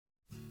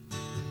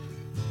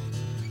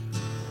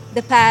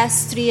The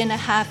past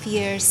 3.5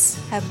 years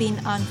have been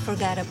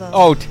unforgettable.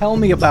 Oh, tell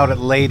me about it,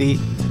 lady.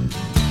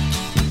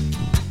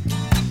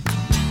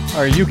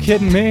 Are you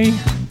kidding me?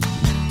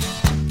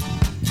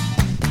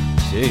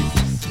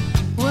 Jesus.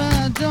 Well,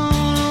 I don't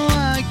know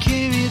why I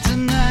came here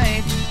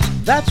tonight.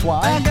 That's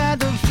why. I got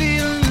the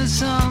feeling that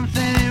something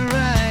ain't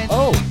right.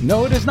 Oh,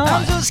 no, it is not.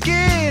 I'm so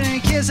scared in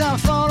case I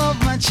fall off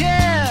my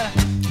chair.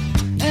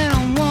 And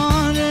I'm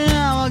wondering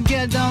how I'll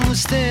get down the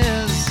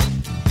stairs.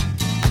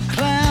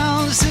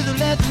 Clowns to the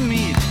left of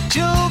me,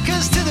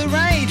 jokers to the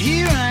right.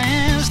 Here I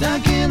am,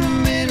 stuck in the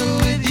middle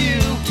with you.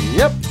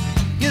 Yep.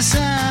 Yes,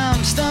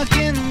 I'm stuck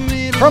in the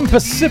middle. From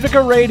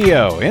Pacifica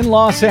Radio in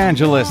Los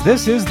Angeles,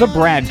 this is the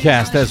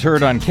BradCast, as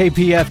heard on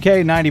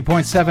KPFK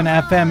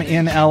 90.7 FM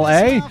in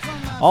LA.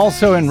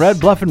 Also in Red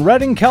Bluff and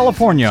Redding,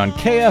 California on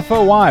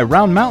KFOI,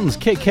 Round Mountains,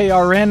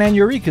 KKRN, and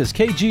Eureka's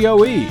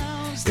KGOE.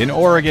 In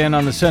Oregon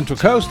on the Central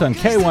Coast on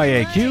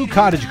KYAQ,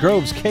 Cottage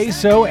Grove's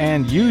KSO,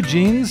 and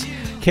Eugene's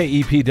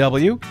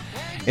KEPW.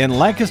 In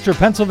Lancaster,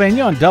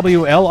 Pennsylvania on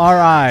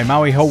WLRI,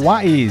 Maui,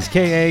 Hawaii's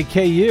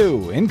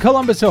KAKU. In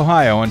Columbus,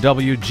 Ohio on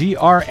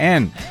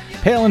WGRN.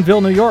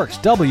 Palinville, New York's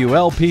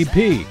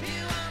WLPP.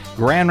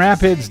 Grand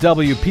Rapids,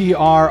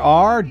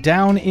 WPRR.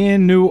 Down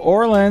in New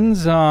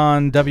Orleans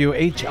on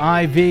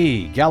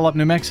WHIV. Gallup,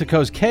 New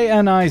Mexico's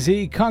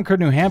KNIZ. Concord,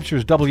 New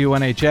Hampshire's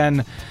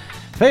WNHN.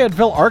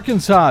 Fayetteville,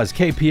 Arkansas's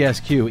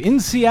KPSQ. In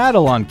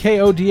Seattle on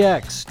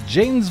KODX.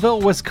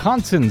 Janesville,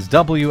 Wisconsin's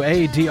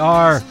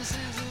WADR.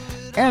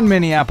 And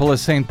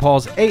Minneapolis, St.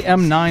 Paul's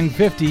AM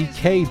 950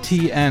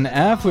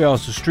 KTNF. We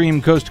also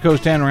stream coast to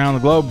coast and around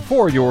the globe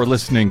for your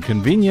listening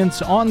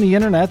convenience on the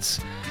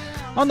internets,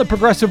 on the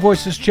Progressive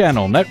Voices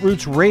channel,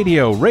 Netroots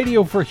Radio,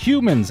 Radio for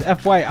Humans,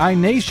 FYI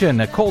Nation,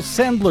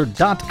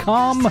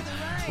 NicoleSandler.com,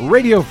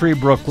 Radio Free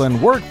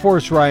Brooklyn,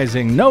 Workforce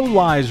Rising, No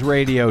Lies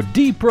Radio,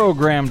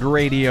 Deprogrammed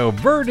Radio,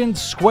 Verdant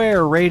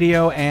Square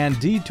Radio, and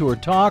Detour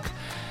Talk.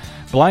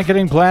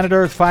 Blanketing planet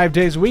Earth 5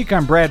 days a week.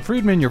 I'm Brad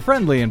Friedman, your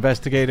friendly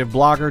investigative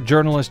blogger,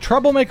 journalist,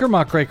 troublemaker,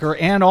 muckraker,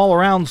 and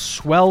all-around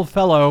swell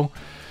fellow.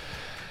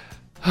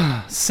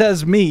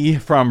 Says me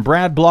from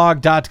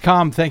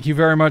bradblog.com. Thank you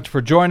very much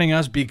for joining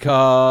us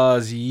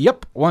because,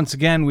 yep, once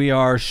again, we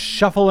are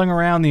shuffling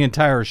around the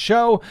entire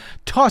show,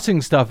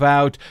 tossing stuff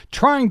out,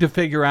 trying to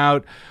figure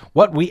out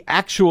what we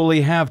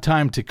actually have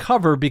time to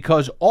cover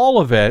because all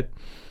of it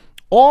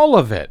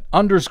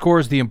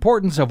underscores the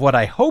importance of what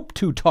I hope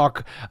to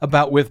talk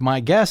about with my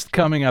guest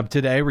coming up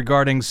today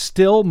regarding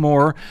still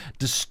more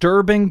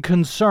disturbing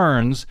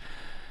concerns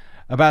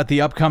about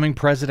the upcoming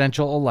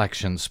presidential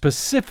election,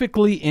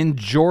 specifically in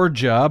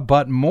Georgia,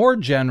 but more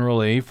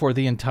generally for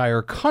the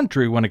entire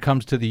country when it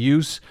comes to the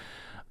use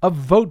of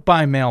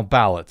vote-by-mail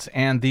ballots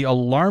and the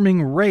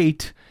alarming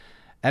rate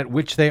at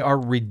which they are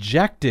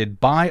rejected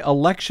by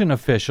election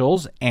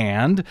officials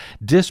and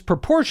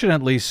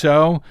disproportionately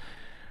so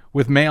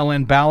with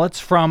mail-in ballots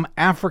from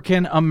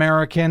African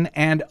American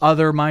and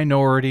other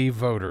minority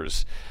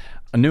voters.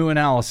 A new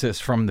analysis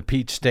from the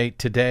Peach State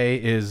today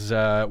is,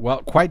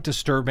 quite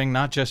disturbing,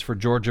 not just for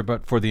Georgia,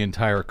 but for the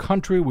entire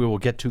country. We will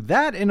get to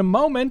that in a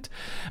moment.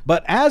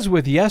 But as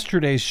with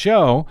yesterday's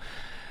show,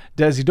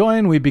 Desi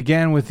Doyen, we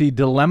began with the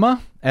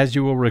dilemma, as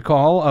you will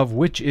recall, of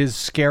which is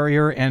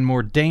scarier and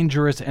more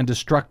dangerous and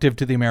destructive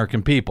to the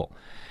American people.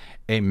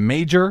 A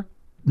major,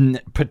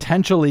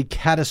 potentially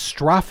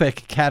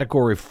catastrophic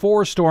Category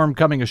 4 storm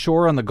coming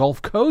ashore on the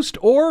Gulf Coast,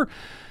 or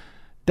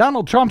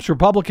Donald Trump's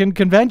Republican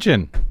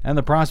convention and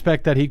the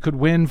prospect that he could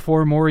win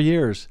for more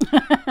years.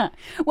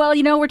 Well,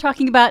 we're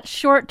talking about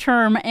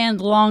short-term and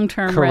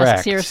long-term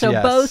risks here, so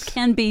yes. Both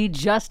can be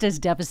just as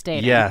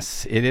devastating.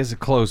 Yes, it is a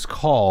close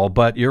call,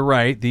 but you're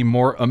right. The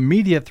more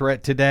immediate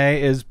threat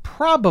today is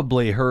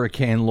probably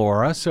Hurricane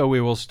Laura, so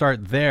we will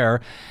start there.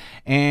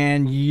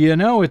 And,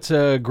 it's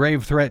a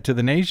grave threat to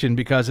the nation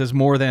because as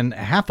more than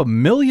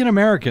 500,000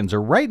 Americans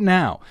are right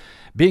now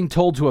being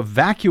told to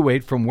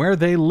evacuate from where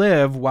they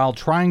live while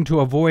trying to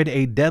avoid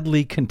a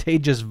deadly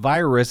contagious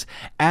virus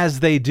as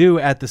they do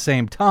at the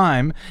same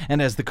time,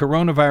 and as the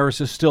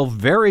coronavirus is still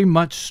very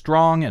much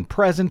strong and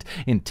present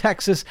in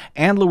Texas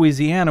and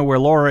Louisiana, where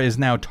Laura is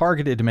now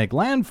targeted to make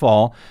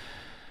landfall.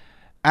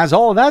 As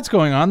all of that's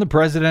going on, the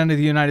President of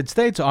the United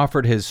States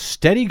offered his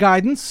steady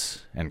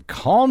guidance and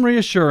calm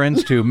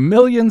reassurance to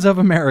millions of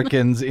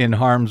Americans in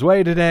harm's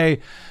way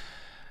today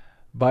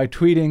by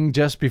tweeting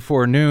just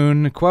before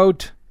noon,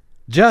 quote,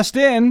 "Just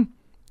in,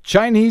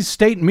 Chinese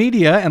state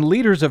media and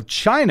leaders of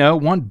China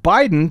want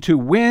Biden to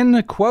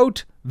win,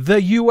 quote,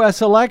 the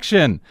U.S.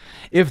 election.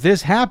 If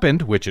this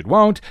happened, which it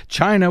won't,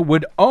 China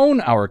would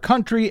own our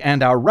country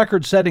and our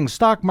record-setting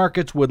stock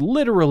markets would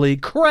literally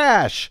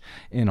crash,"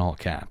 in all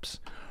caps.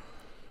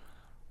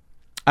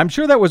 I'm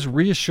sure that was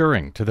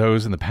reassuring to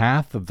those in the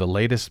path of the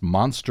latest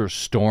monster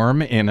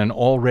storm in an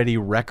already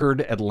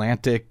record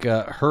Atlantic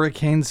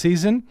hurricane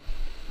season.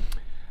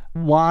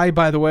 Why,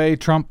 by the way,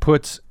 Trump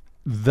puts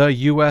the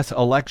U.S.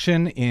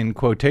 election in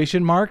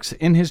quotation marks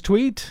in his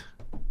tweet,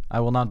 I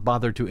will not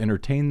bother to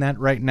entertain that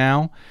right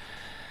now.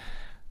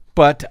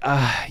 But,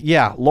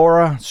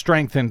 Laura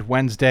strengthened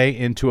Wednesday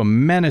into a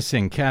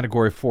menacing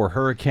Category 4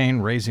 hurricane,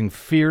 raising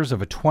fears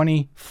of a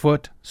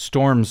 20-foot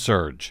storm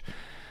surge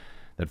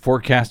that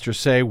forecasters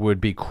say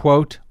would be,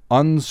 quote,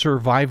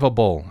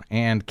 unsurvivable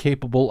and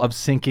capable of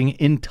sinking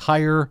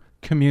entire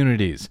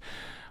communities.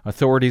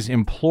 Authorities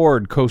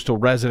implored coastal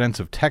residents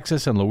of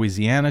Texas and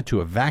Louisiana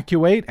to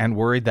evacuate and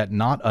worried that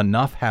not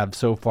enough have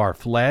so far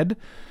fled.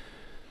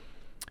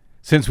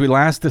 Since we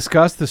last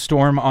discussed the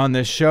storm on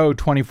this show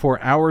 24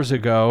 hours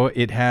ago,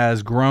 it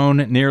has grown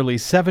nearly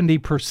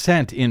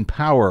 70% in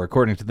power,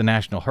 according to the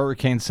National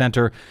Hurricane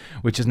Center,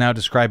 which is now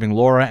describing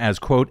Laura as,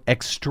 quote,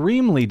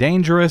 extremely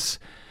dangerous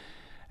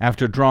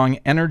after drawing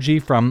energy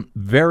from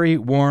very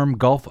warm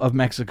Gulf of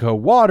Mexico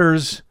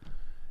waters.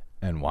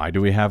 And why do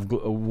we have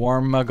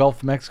warm Gulf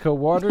of Mexico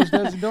waters,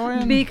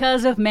 Dorian?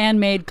 Because of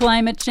man-made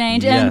climate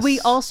change. Yes. And we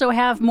also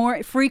have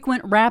more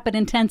frequent rapid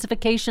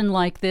intensification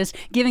like this,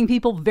 giving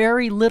people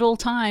very little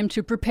time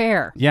to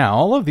prepare. Yeah,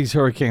 all of these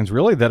hurricanes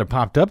really that have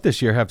popped up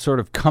this year have sort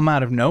of come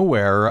out of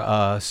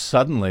nowhere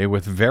suddenly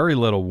with very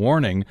little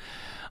warning.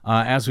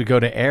 As we go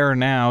to air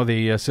now,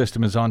 the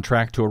system is on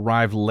track to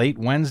arrive late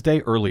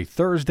Wednesday, early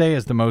Thursday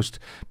as the most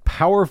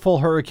powerful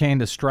hurricane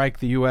to strike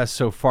the U.S.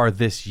 so far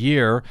this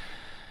year.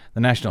 The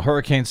National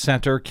Hurricane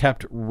Center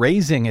kept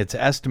raising its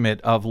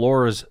estimate of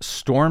Laura's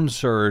storm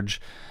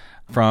surge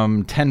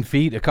from 10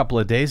 feet a couple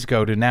of days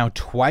ago to now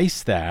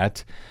twice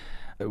that,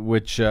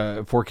 which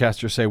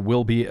forecasters say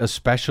will be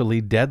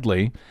especially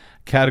deadly.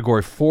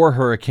 Category 4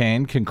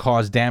 hurricane can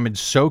cause damage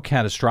so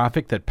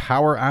catastrophic that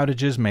power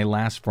outages may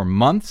last for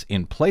months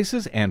in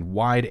places, and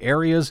wide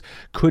areas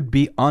could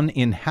be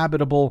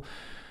uninhabitable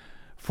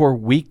for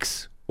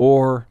weeks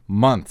or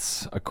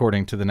months,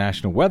 according to the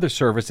National Weather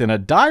Service, in a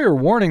dire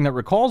warning that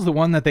recalls the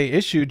one that they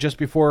issued just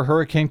before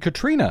Hurricane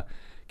Katrina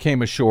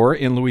came ashore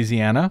in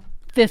Louisiana.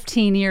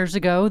 15 years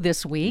ago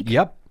this week.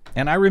 Yep.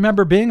 And I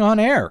remember being on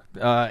air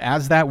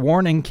as that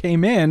warning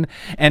came in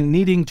and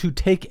needing to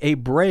take a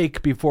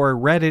break before I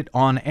read it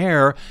on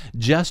air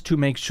just to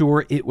make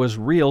sure it was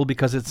real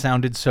because it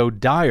sounded so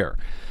dire.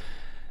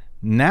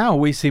 Now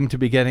we seem to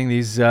be getting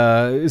these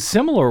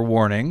similar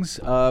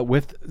warnings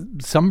with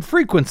some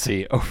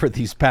frequency over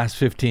these past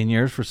 15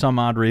 years for some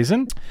odd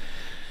reason.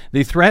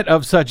 The threat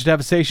of such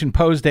devastation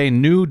posed a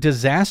new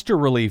disaster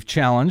relief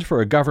challenge for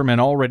a government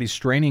already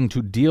straining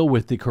to deal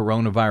with the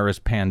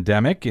coronavirus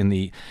pandemic. In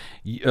the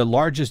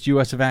largest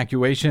U.S.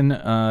 evacuation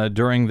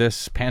during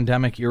this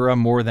pandemic era,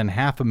 more than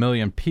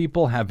 500,000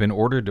 people have been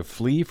ordered to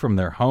flee from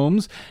their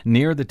homes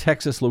near the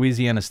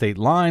Texas-Louisiana state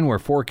line, where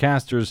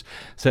forecasters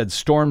said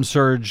storm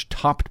surge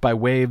topped by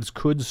waves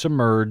could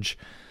submerge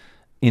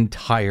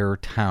entire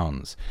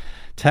towns.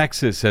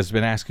 Texas has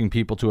been asking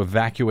people to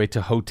evacuate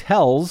to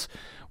hotels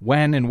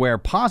when and where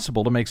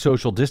possible to make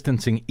social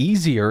distancing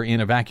easier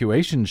in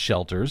evacuation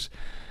shelters.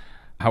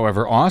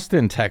 However,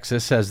 Austin,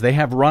 Texas, says they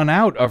have run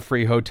out of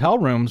free hotel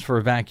rooms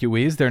for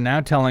evacuees. They're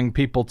now telling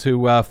people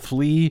to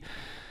flee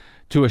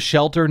to a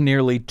shelter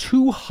nearly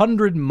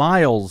 200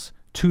 miles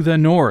to the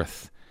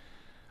north.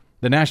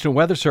 The National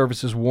Weather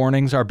Service's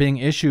warnings are being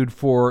issued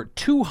for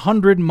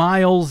 200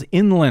 miles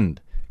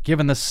inland,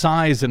 given the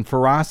size and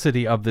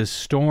ferocity of this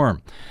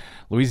storm.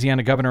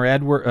 Louisiana Governor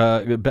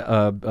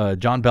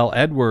John Bel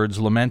Edwards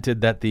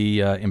lamented that the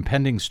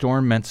impending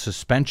storm meant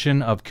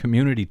suspension of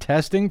community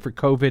testing for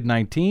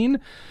COVID-19.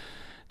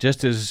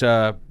 Just as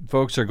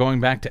folks are going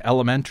back to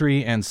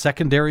elementary and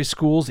secondary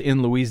schools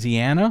in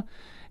Louisiana,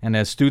 and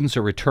as students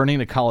are returning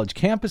to college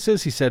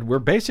campuses, he said, we're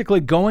basically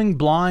going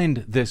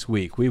blind this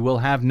week. We will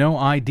have no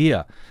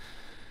idea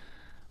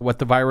what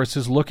the virus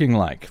is looking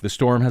like. The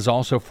storm has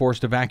also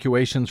forced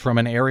evacuations from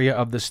an area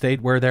of the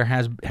state where there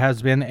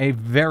has been a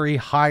very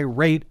high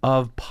rate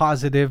of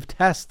positive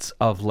tests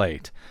of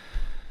late.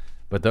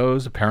 But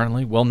those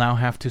apparently will now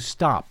have to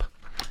stop.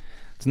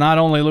 It's not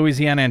only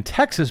Louisiana and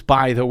Texas,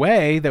 by the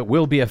way, that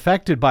will be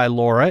affected by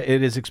Laura.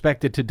 It is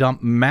expected to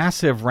dump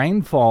massive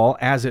rainfall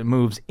as it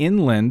moves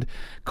inland,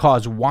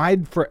 cause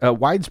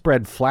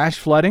widespread flash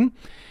flooding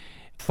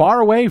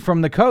far away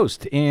from the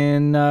coast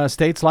in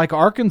states like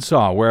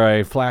Arkansas, where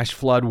a flash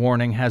flood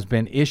warning has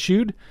been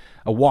issued.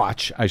 A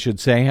watch, I should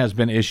say, has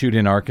been issued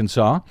in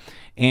Arkansas.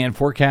 And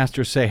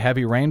forecasters say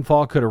heavy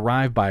rainfall could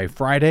arrive by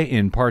Friday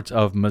in parts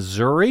of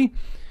Missouri,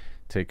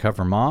 take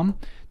cover, Mom,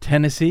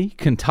 Tennessee,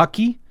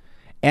 Kentucky,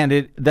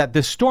 and that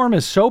the storm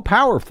is so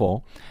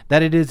powerful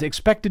that it is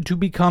expected to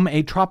become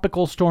a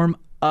tropical storm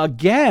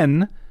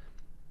again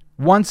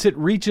once it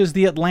reaches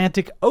the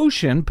Atlantic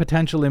Ocean,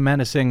 potentially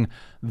menacing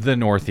the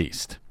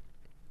Northeast.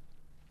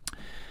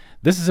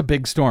 This is a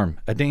big storm,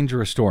 a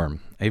dangerous storm,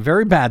 a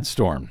very bad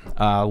storm.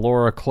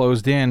 Laura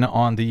closed in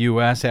on the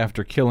U.S.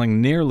 after killing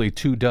nearly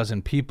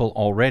 24 people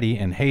already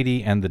in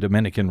Haiti and the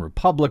Dominican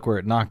Republic, where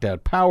it knocked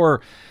out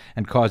power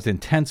and caused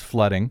intense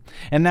flooding.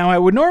 And now I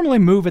would normally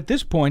move at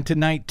this point to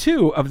night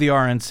 2 of the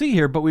RNC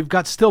here, but we've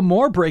got still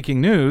more breaking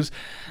news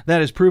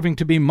that is proving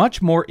to be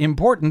much more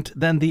important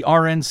than the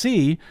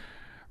RNC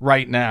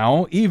right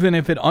now, even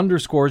if it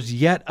underscores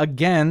yet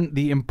again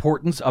the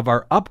importance of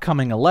our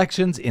upcoming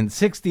elections in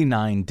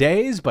 69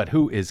 days, but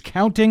who is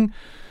counting,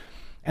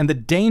 and the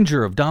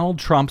danger of Donald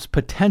Trump's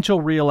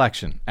potential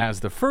re-election, as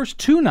the first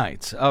two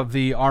nights of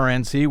the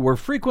RNC were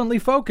frequently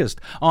focused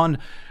on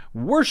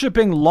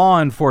worshiping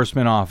law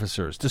enforcement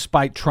officers,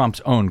 despite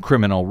Trump's own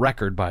criminal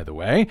record, by the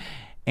way,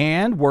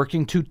 and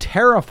working to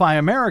terrify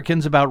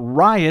Americans about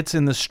riots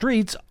in the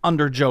streets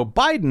under Joe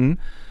Biden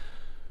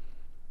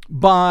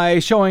by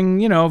showing,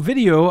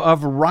 video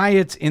of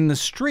riots in the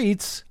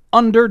streets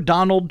under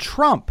Donald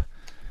Trump.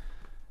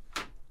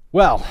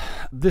 Well,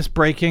 this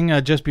breaking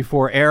just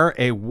before air,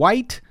 a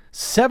white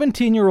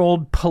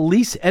 17-year-old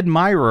police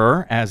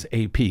admirer, as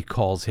AP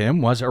calls him,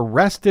 was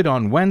arrested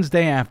on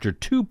Wednesday after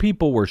two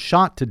people were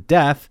shot to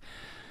death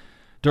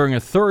during a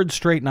third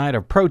straight night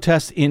of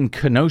protests in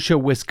Kenosha,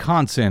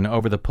 Wisconsin,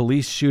 over the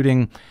police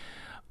shooting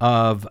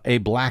of a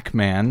black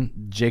man,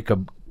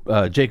 Jacob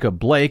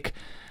Blake,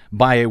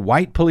 by a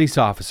white police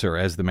officer,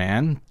 as the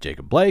man,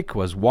 Jacob Blake,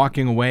 was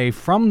walking away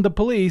from the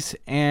police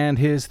and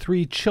his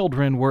three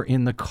children were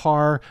in the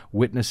car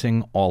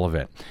witnessing all of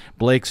it.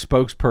 Blake's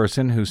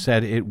spokesperson, who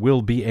said it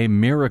will be a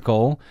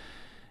miracle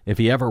if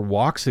he ever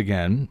walks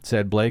again,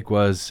 said Blake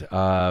was,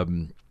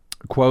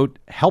 quote,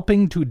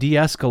 helping to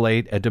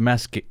de-escalate a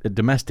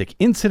domestic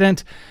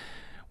incident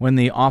when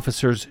the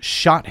officers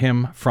shot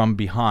him from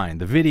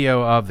behind. The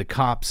video of the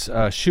cops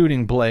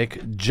shooting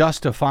Blake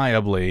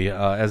justifiably,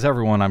 as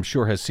everyone I'm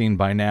sure has seen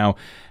by now,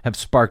 have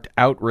sparked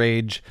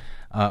outrage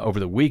over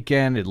the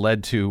weekend. It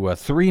led to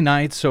 3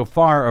 nights so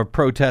far of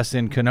protests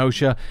in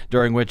Kenosha,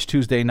 during which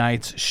Tuesday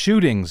night's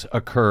shootings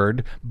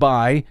occurred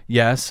by,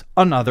 yes,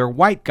 another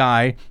white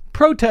guy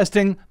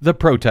protesting the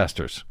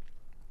protesters.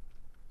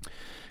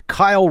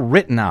 Kyle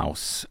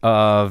Rittenhouse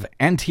of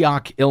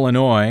Antioch,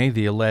 Illinois,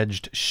 the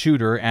alleged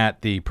shooter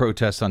at the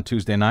protests on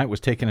Tuesday night, was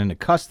taken into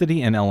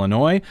custody in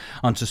Illinois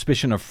on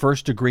suspicion of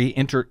first-degree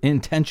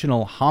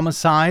intentional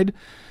homicide.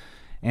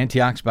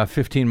 Antioch's about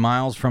 15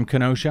 miles from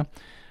Kenosha,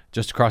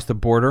 just across the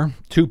border.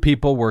 2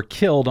 people were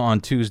killed on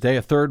Tuesday.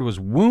 A third was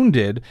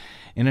wounded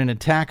in an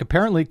attack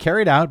apparently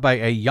carried out by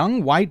a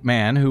young white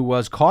man who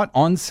was caught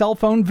on cell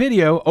phone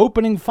video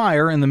opening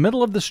fire in the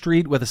middle of the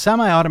street with a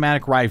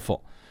semi-automatic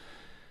rifle.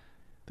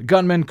 The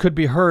gunman could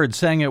be heard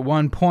saying at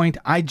one point,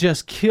 "I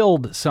just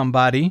killed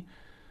somebody,"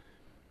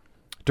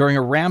 during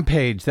a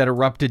rampage that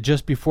erupted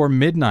just before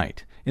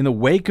midnight. In the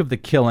wake of the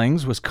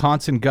killings,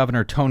 Wisconsin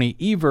Governor Tony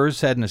Evers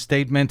said in a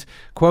statement,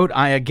 quote,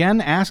 "I again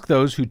ask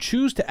those who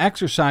choose to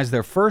exercise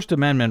their First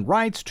Amendment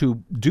rights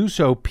to do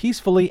so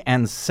peacefully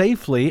and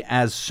safely,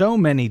 as so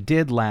many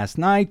did last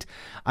night.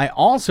 I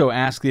also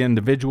ask the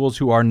individuals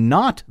who are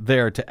not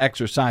there to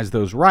exercise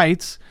those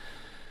rights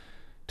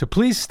to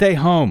please stay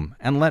home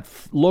and let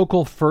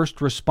local first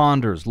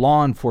responders,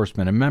 law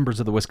enforcement, and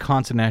members of the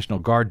Wisconsin National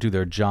Guard do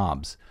their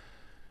jobs."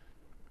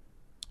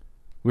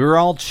 We were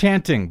all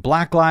chanting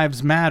Black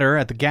Lives Matter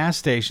at the gas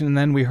station, and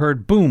then we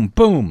heard boom,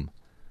 boom.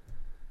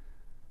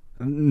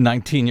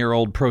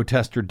 19-year-old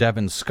protester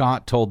Devin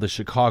Scott told the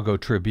Chicago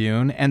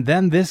Tribune. And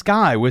then this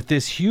guy with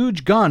this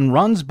huge gun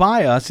runs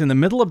by us in the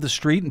middle of the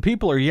street, and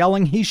people are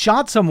yelling, "He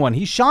shot someone,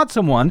 he shot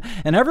someone,"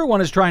 and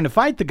everyone is trying to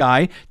fight the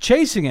guy,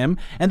 chasing him,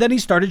 and then he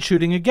started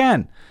shooting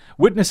again.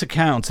 Witness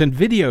accounts and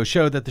video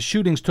show that the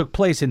shootings took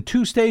place in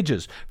 2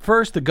 stages.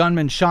 First, the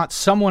gunman shot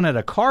someone at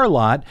a car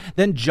lot,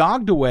 then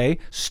jogged away,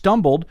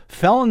 stumbled,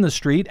 fell in the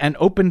street, and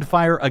opened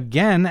fire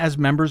again as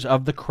members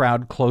of the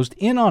crowd closed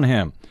in on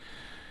him.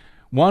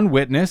 One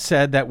witness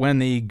said that when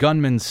the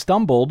gunman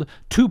stumbled,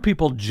 2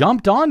 people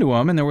jumped onto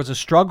him and there was a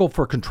struggle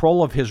for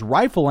control of his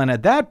rifle. And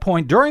at that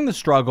point, during the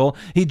struggle,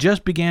 he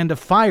just began to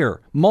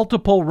fire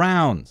multiple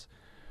rounds.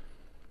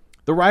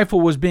 The rifle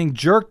was being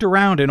jerked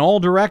around in all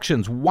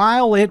directions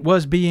while it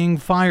was being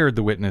fired,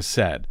 the witness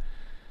said.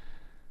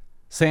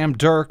 Sam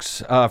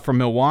Dirks from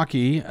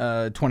Milwaukee,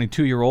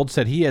 22-year-old,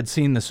 said he had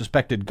seen the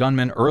suspected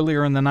gunman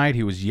earlier in the night.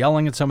 He was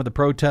yelling at some of the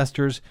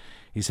protesters.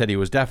 He said he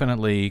was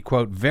definitely,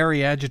 quote,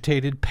 very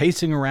agitated,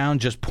 pacing around,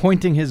 just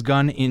pointing his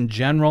gun in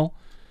general.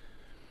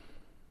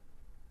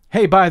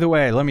 Hey, by the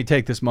way, let me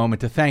take this moment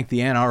to thank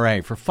the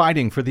NRA for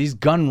fighting for these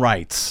gun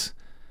rights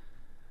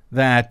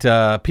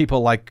that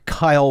people like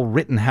Kyle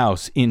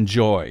Rittenhouse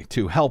enjoy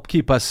to help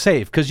keep us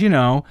safe. Because,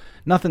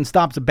 nothing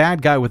stops a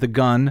bad guy with a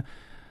gun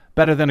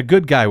better than a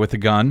good guy with a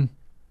gun.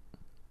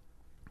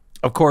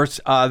 Of course,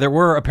 there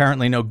were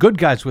apparently no good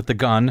guys with the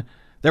gun.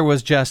 There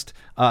was just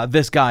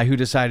this guy who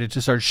decided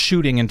to start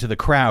shooting into the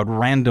crowd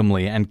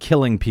randomly and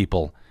killing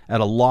people at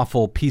a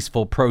lawful,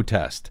 peaceful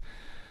protest.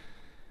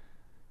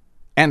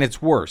 And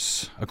it's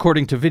worse.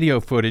 According to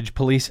video footage,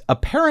 police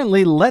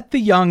apparently let the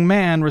young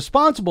man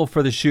responsible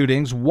for the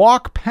shootings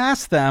walk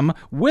past them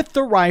with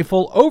the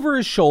rifle over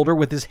his shoulder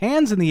with his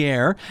hands in the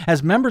air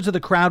as members of the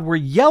crowd were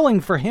yelling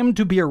for him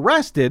to be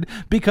arrested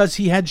because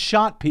he had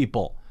shot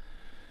people.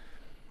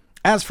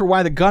 As for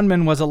why the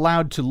gunman was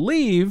allowed to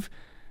leave,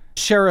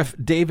 Sheriff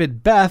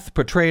David Beth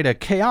portrayed a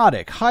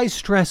chaotic,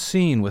 high-stress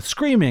scene with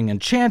screaming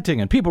and chanting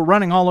and people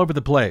running all over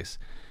the place.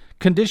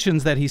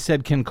 Conditions that he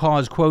said can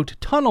cause, quote,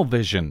 tunnel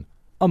vision,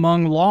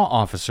 among law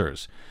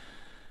officers.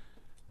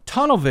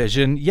 Tunnel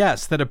vision,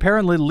 yes, that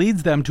apparently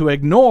leads them to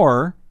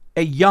ignore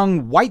a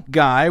young white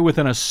guy with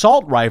an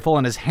assault rifle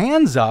and his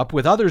hands up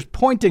with others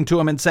pointing to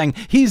him and saying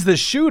he's the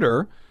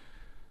shooter.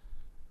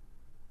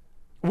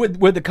 Would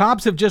the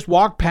cops have just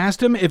walked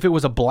past him if it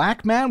was a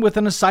black man with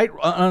an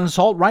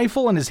assault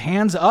rifle and his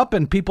hands up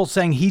and people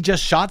saying he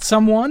just shot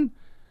someone?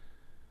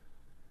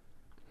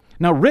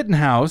 Now,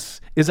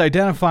 Rittenhouse is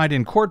identified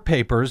in court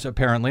papers,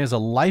 apparently, as a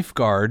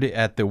lifeguard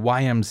at the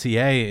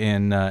YMCA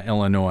in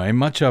Illinois.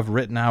 Much of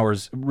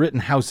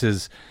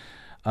Rittenhouse's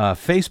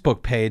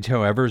Facebook page,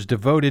 however, is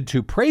devoted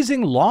to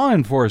praising law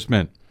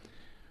enforcement.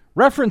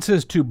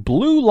 References to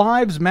Blue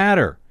Lives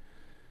Matter.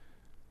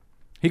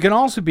 He can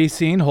also be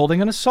seen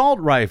holding an assault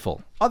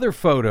rifle. Other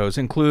photos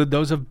include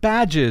those of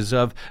badges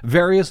of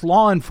various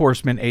law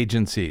enforcement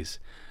agencies.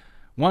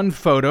 One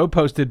photo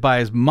posted by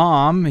his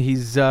mom,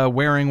 he's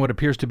wearing what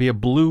appears to be a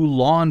blue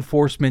law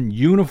enforcement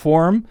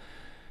uniform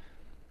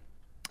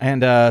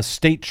and a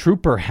state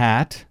trooper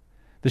hat.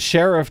 The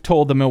sheriff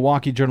told the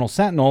Milwaukee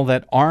Journal-Sentinel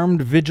that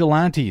armed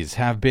vigilantes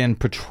have been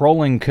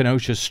patrolling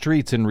Kenosha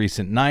streets in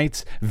recent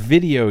nights.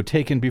 Video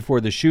taken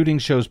before the shooting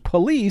shows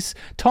police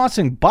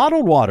tossing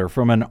bottled water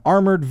from an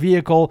armored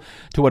vehicle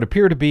to what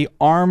appear to be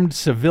armed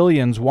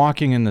civilians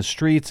walking in the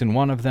streets, and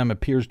one of them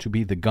appears to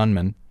be the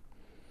gunman.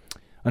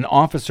 An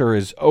officer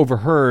is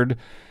overheard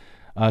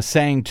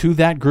saying to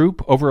that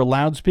group over a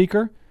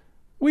loudspeaker,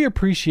 "We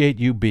appreciate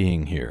you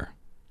being here."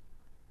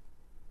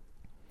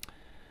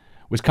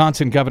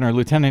 Wisconsin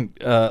Lieutenant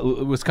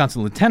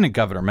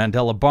Governor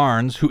Mandela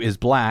Barnes, who is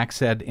black,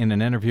 said in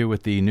an interview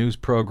with the news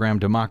program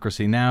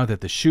Democracy Now!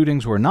 That the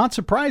shootings were not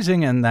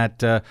surprising and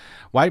that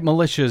white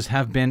militias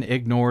have been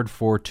ignored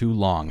for too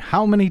long.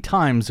 How many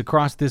times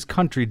across this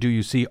country do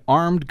you see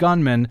armed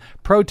gunmen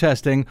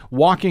protesting,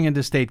 walking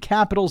into state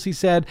capitals, he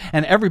said,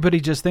 and everybody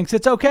just thinks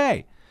it's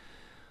okay?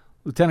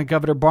 Lieutenant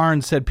Governor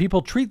Barnes said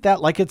people treat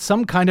that like it's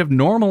some kind of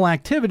normal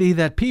activity,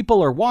 that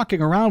people are walking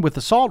around with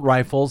assault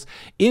rifles.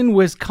 In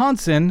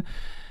Wisconsin,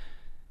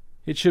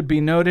 it should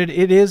be noted,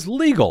 it is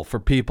legal for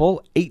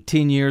people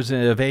 18 years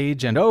of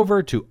age and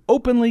over to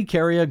openly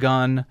carry a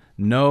gun.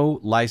 No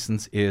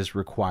license is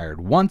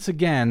required. Once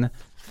again,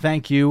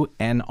 thank you,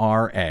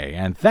 NRA.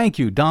 And thank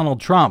you,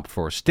 Donald Trump,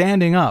 for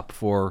standing up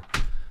for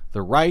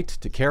the right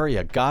to carry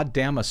a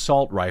goddamn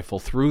assault rifle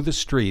through the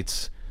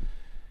streets.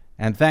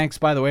 And thanks,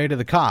 by the way, to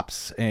the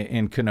cops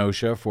in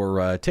Kenosha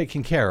for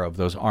taking care of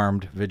those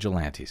armed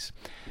vigilantes.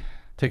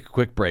 Take a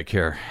quick break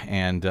here.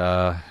 And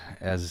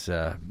it's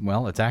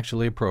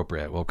actually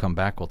appropriate. We'll come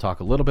back. We'll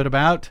talk a little bit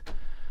about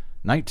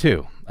Night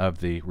 2 of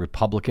the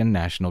Republican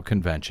National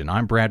Convention.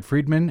 I'm Brad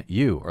Friedman.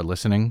 You are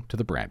listening to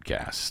the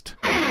BradCast.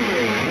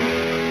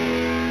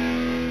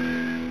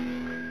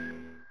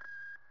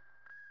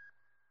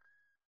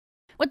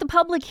 What the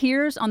public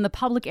hears on the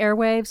public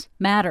airwaves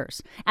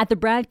matters. At the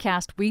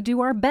BradCast, we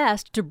do our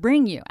best to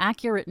bring you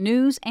accurate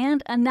news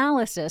and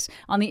analysis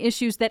on the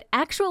issues that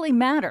actually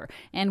matter,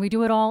 and we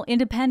do it all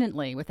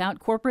independently, without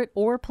corporate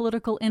or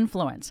political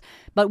influence.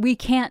 But we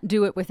can't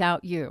do it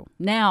without you,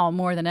 now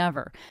more than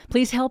ever.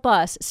 Please help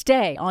us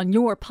stay on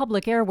your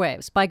public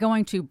airwaves by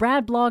going to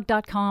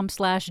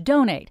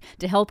bradblog.com/donate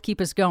to help keep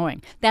us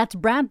going. That's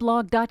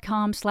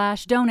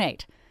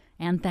bradblog.com/donate.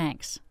 And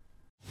thanks.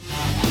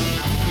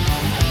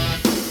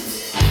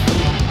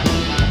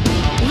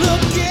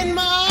 Look in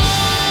my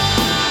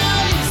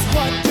eyes,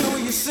 what do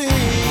you see?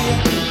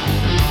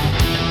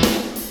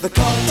 The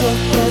cult of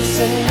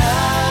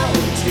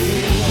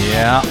personality.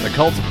 Yeah, the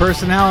cult of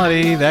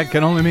personality, that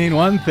can only mean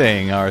one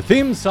thing. Our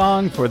theme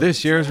song for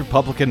this year's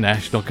Republican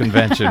National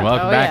Convention.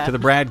 Welcome back to the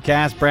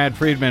BradCast. Brad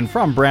Friedman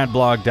from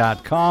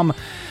bradblog.com.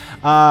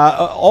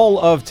 All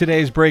of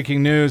today's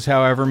breaking news,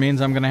 however,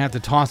 means I'm going to have to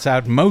toss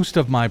out most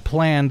of my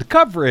planned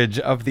coverage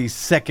of the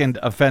second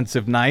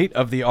offensive night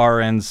of the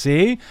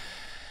RNC.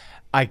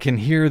 I can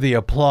hear the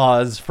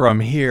applause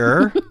from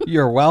here.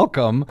 You're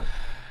welcome.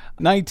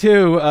 Night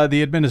 2,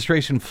 the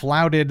administration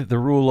flouted the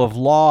rule of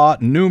law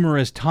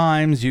numerous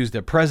times, used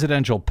a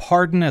presidential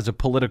pardon as a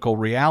political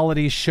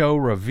reality show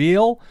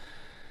reveal.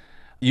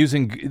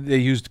 They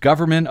used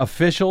government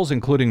officials,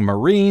 including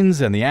Marines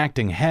and the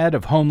acting head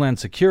of Homeland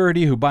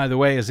Security, who, by the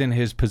way, is in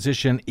his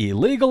position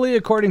illegally,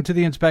 according to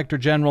the Inspector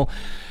General,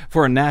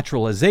 for a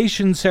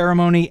naturalization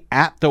ceremony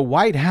at the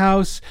White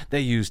House. They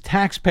used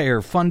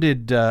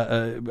taxpayer-funded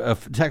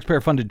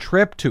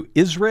trip to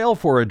Israel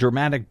for a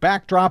dramatic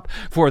backdrop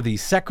for the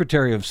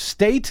Secretary of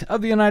State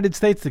of the United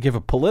States to give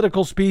a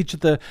political speech at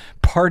the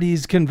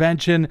party's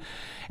convention.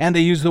 And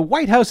they used the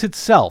White House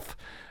itself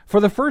for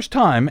the first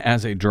time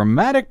as a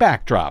dramatic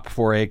backdrop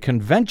for a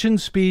convention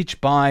speech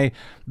by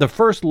the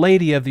First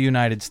Lady of the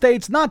United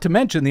States, not to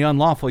mention the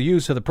unlawful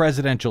use of the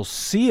presidential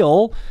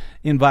seal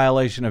in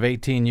violation of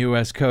 18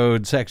 U.S.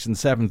 Code Section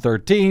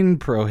 713,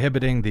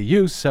 prohibiting the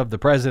use of the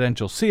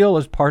presidential seal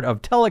as part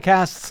of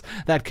telecasts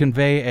that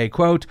convey a,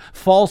 quote,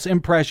 false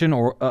impression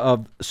or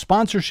of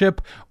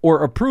sponsorship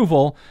or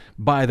approval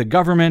by the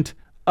government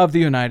of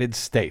the United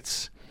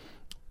States.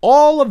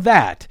 All of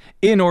that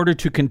in order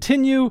to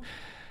continue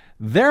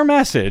their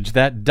message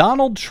that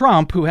Donald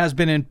Trump, who has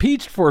been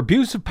impeached for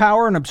abuse of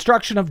power and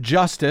obstruction of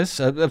justice,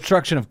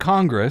 obstruction of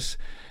Congress,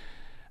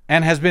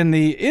 and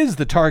is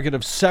the target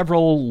of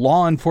several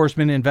law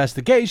enforcement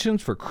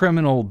investigations for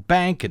criminal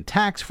bank and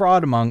tax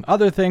fraud, among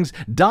other things,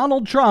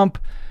 Donald Trump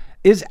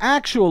is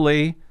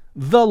actually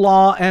the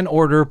law and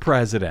order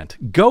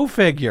president. Go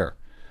figure.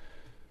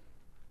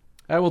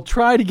 I will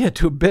try to get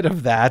to a bit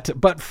of that,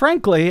 but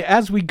frankly,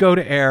 as we go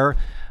to air,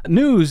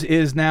 news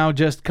is now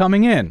just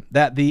coming in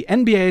that the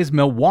NBA's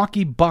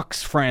Milwaukee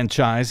Bucks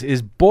franchise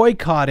is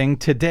boycotting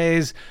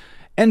today's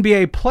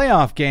NBA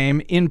playoff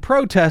game in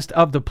protest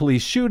of the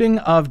police shooting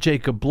of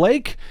Jacob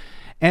Blake.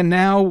 And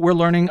now we're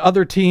learning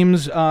other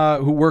teams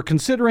who were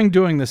considering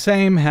doing the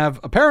same have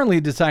apparently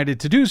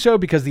decided to do so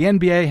because the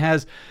NBA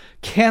has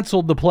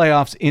canceled the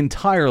playoffs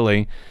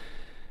entirely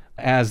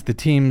as the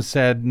team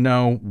said,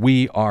 no,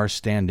 we are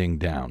standing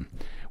down.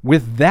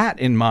 With that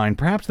in mind,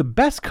 perhaps the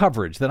best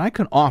coverage that I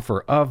can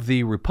offer of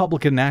the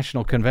Republican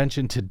National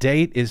Convention to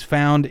date is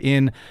found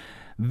in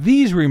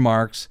these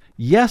remarks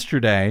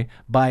yesterday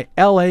by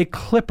LA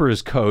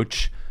Clippers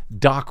coach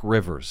Doc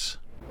Rivers.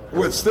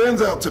 What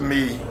stands out to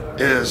me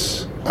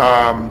is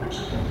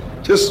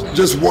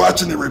just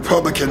watching the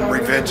Republican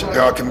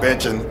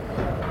convention,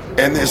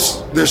 and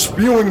they're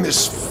spewing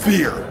this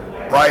fear,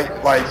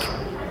 right? Like,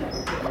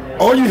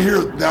 all you hear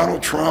is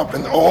Donald Trump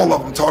and all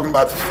of them talking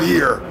about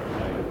fear.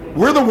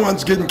 We're the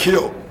ones getting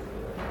killed.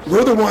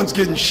 We're the ones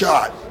getting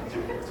shot.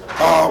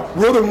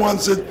 We're the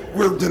ones that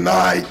we're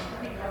denied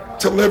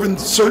to live in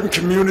certain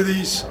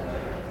communities.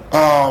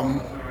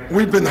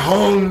 We've been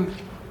hung.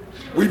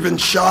 We've been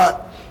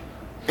shot.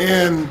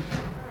 And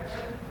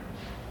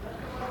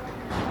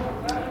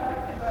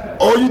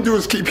all you do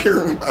is keep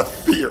hearing about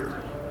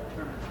fear.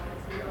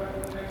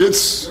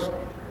 It's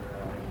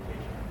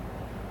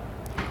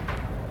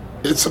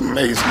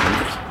amazing to me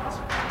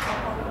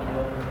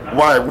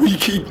why we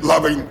keep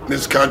loving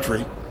this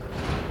country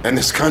and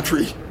this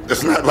country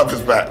does not love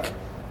us back.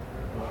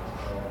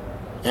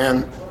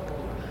 And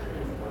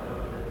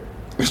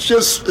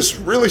it's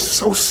really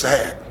so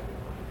sad.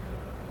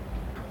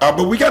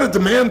 But we got to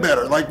demand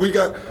better. Like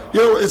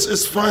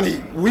it's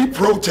funny. We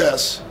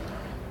protest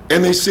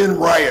and they send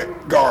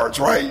riot guards,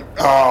 right?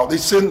 They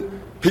send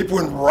people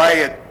in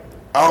riot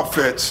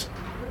outfits.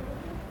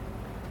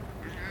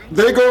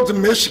 They go to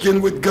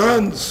Michigan with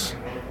guns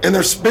and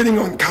they're spitting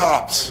on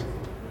cops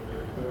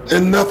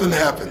and nothing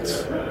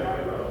happens.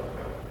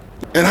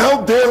 And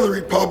how dare the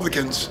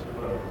Republicans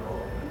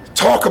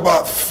talk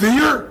about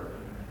fear?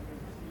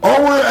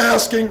 All we're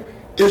asking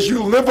is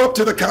you live up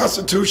to the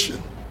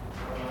Constitution.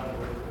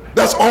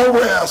 That's all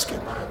we're asking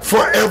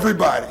for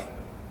everybody,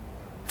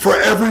 for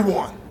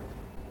everyone.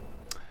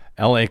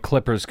 LA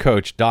Clippers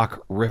coach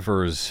Doc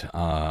Rivers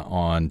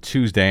on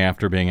Tuesday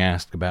after being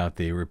asked about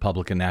the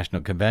Republican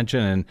National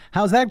Convention. And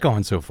how's that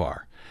going so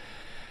far?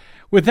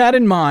 With that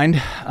in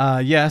mind,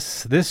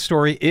 yes, this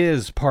story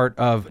is part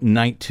of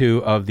Night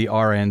 2 of the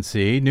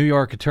RNC. New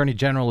York Attorney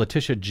General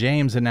Letitia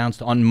James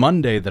announced on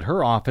Monday that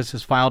her office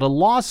has filed a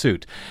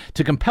lawsuit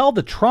to compel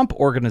the Trump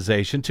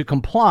Organization to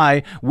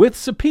comply with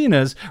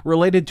subpoenas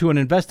related to an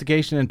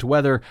investigation into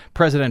whether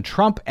President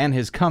Trump and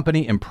his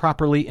company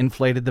improperly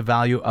inflated the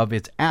value of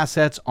its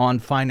assets on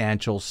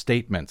financial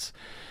statements.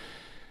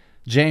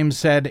 James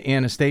said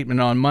in a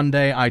statement on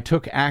Monday, I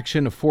took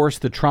action to force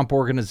the Trump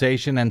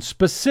Organization and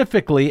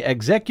specifically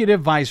Executive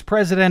Vice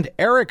President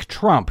Eric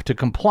Trump to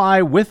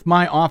comply with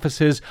my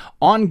office's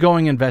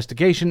ongoing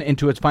investigation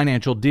into its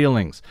financial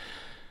dealings.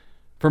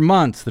 For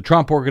months, the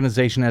Trump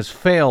Organization has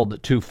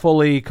failed to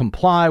fully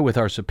comply with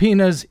our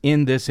subpoenas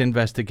in this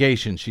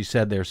investigation. She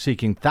said they're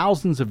seeking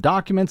thousands of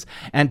documents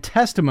and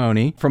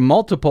testimony from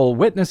multiple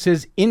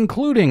witnesses,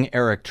 including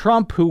Eric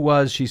Trump, who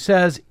was, she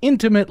says,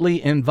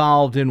 intimately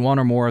involved in one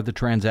or more of the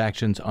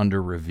transactions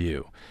under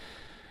review.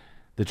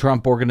 The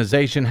Trump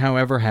Organization,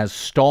 however, has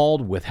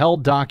stalled,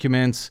 withheld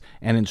documents,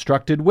 and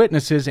instructed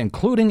witnesses,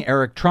 including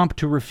Eric Trump,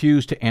 to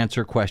refuse to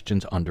answer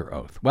questions under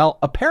oath. Well,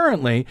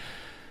 apparently,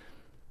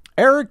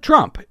 Eric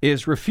Trump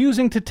is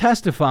refusing to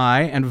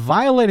testify and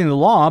violating the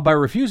law by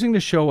refusing to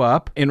show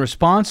up in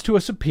response to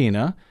a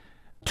subpoena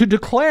to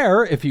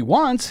declare, if he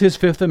wants, his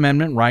Fifth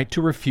Amendment right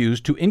to refuse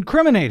to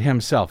incriminate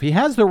himself. He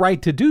has the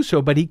right to do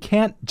so, but he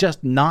can't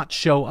just not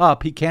show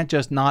up. He can't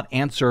just not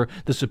answer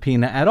the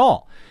subpoena at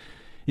all.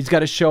 He's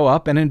got to show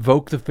up and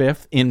invoke the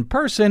Fifth in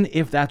person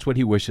if that's what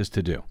he wishes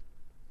to do.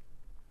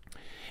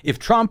 If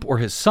Trump or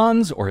his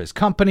sons or his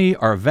company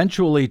are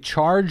eventually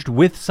charged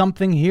with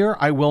something here,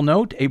 I will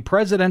note a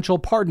presidential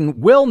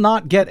pardon will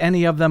not get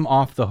any of them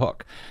off the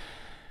hook.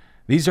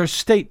 These are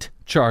state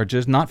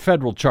charges, not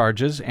federal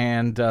charges,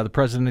 and the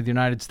President of the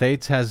United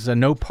States has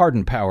no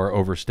pardon power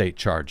over state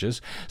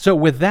charges. So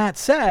with that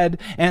said,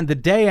 and the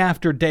day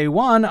after day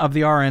one of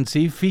the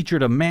RNC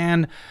featured a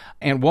man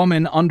and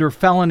woman under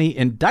felony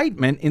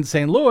indictment in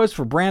St. Louis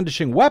for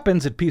brandishing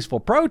weapons at peaceful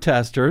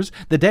protesters.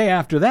 The day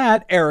after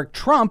that, Eric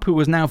Trump, who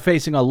was now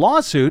facing a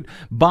lawsuit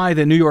by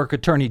the New York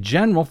Attorney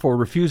General for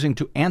refusing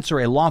to answer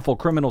a lawful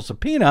criminal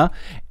subpoena,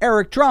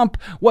 Eric Trump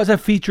was a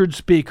featured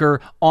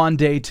speaker on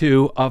day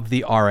 2 of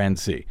the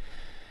RNC.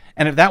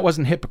 And if that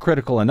wasn't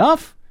hypocritical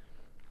enough,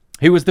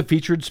 he was the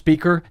featured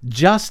speaker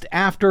just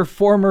after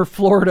former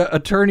Florida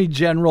Attorney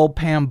General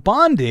Pam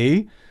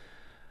Bondi,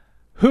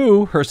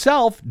 who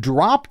herself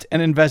dropped an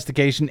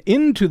investigation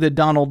into the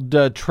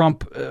Donald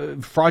Trump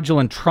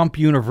fraudulent Trump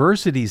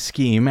University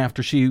scheme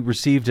after she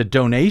received a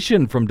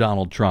donation from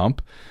Donald Trump,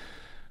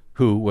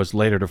 who was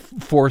later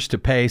forced to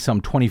pay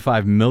some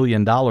 $25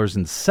 million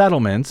in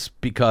settlements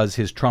because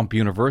his Trump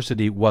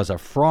University was a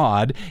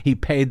fraud. He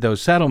paid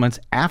those settlements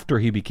after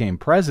he became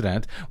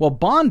president. Well,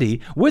 Bondi,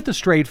 with a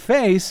straight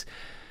face,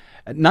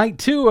 at night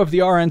 2 of the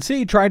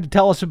RNC, tried to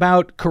tell us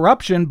about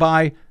corruption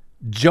by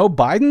Joe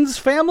Biden's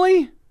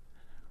family.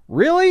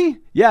 Really?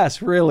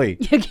 Yes, really.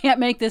 You can't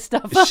make this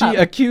stuff up. She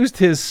accused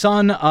his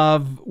son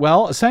of,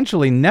 well,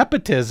 essentially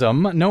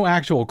nepotism, no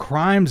actual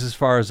crimes as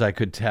far as I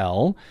could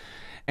tell.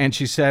 And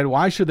she said,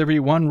 why should there be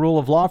one rule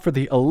of law for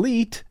the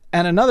elite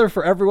and another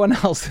for everyone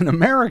else in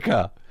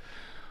America?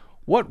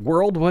 What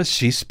world was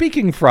she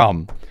speaking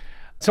from?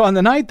 So on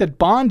the night that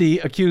Bondi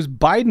accused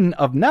Biden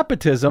of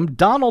nepotism,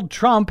 Donald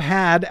Trump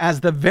had as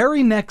the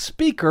very next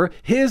speaker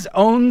his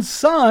own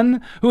son,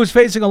 who was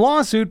facing a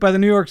lawsuit by the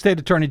New York State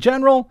Attorney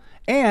General.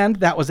 And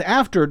that was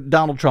after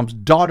Donald Trump's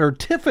daughter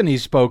Tiffany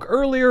spoke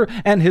earlier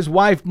and his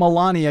wife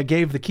Melania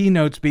gave the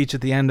keynote speech at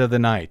the end of the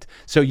night.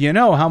 So you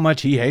know how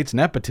much he hates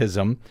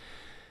nepotism.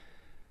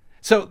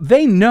 So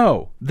they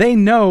know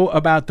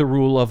about the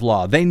rule of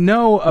law. They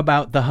know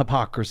about the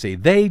hypocrisy.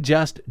 They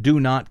just do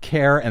not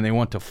care, and they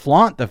want to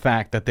flaunt the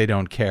fact that they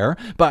don't care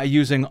by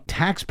using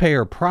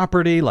taxpayer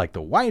property like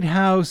the White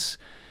House,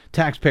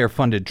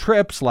 taxpayer-funded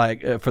trips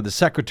like for the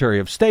Secretary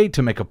of State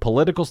to make a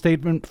political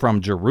statement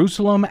from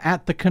Jerusalem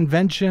at the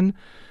convention,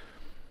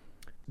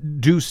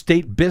 do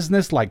state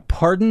business like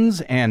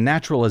pardons and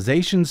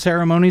naturalization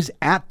ceremonies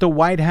at the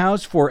White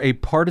House for a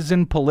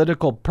partisan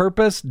political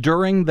purpose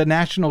during the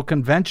national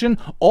convention,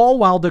 all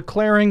while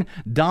declaring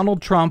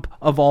Donald Trump,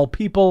 of all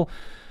people,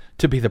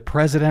 to be the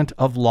president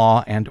of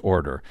law and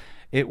order.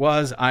 It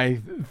was,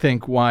 I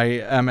think,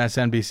 why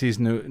MSNBC's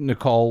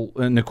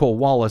Nicole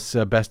Wallace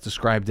best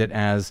described it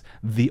as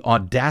the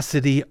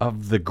audacity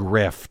of the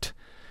grift.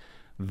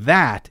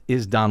 That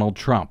is Donald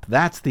Trump.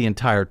 That's the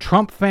entire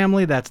Trump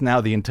family. That's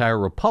now the entire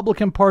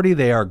Republican Party.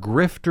 They are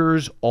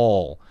grifters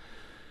all.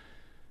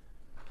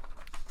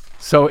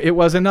 So it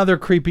was another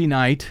creepy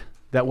night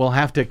that we'll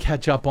have to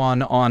catch up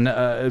on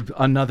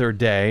another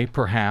day,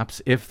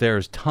 perhaps, if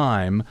there's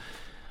time.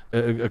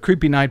 A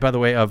creepy night, by the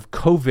way, of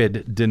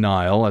COVID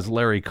denial, as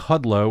Larry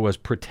Kudlow was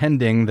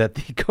pretending that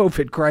the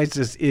COVID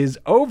crisis is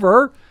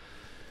over.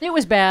 It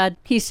was bad,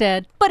 he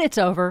said, but it's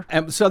over.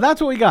 So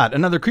that's what we got.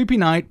 Another creepy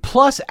night,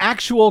 plus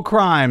actual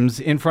crimes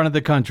in front of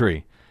the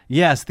country.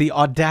 Yes, the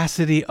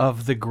audacity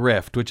of the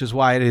grift, which is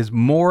why it is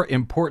more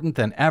important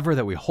than ever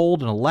that we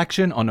hold an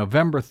election on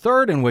November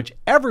 3rd in which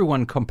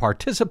everyone can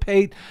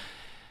participate.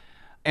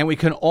 And we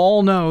can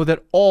all know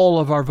that all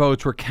of our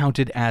votes were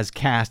counted as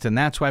cast. And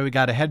that's why we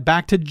got to head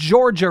back to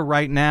Georgia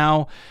right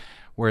now,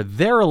 where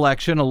their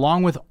election,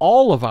 along with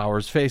all of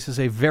ours, faces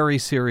a very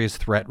serious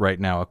threat right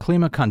now.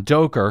 Aklima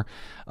Khondoker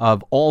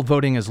of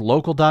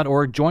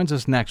allvotingislocal.org joins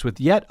us next with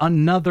yet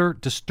another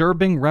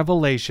disturbing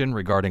revelation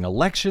regarding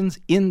elections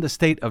in the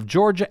state of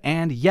Georgia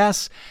and,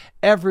 yes,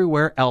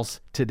 everywhere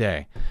else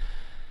today.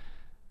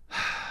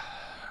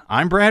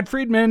 I'm Brad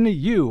Friedman.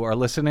 You are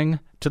listening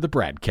to the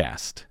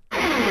BradCast.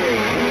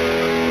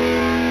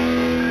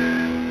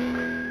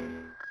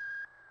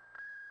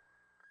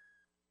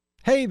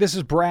 Hey, this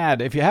is Brad.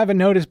 If you haven't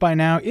noticed by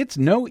now, it's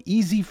no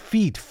easy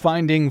feat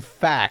finding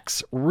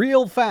facts,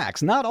 real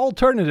facts, not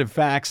alternative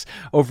facts,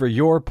 over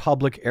your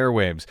public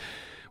airwaves.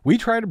 We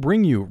try to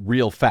bring you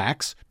real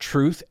facts,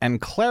 truth, and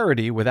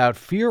clarity without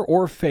fear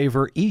or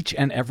favor each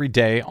and every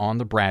day on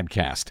the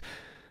BradCast.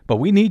 But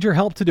we need your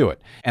help to do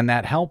it, and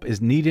that help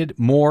is needed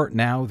more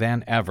now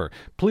than ever.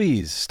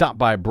 Please stop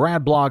by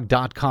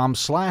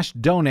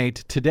bradblog.com/donate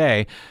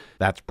today.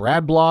 That's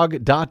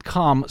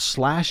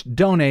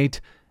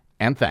bradblog.com/donate.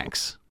 And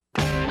thanks.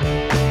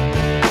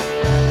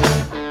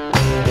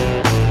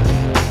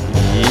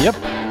 Yep.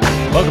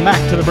 Welcome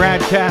back to the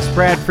BradCast.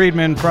 Brad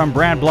Friedman from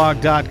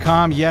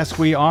bradblog.com. Yes,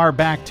 we are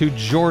back to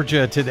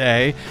Georgia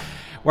today,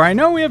 where I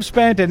know we have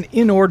spent an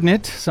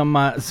inordinate, some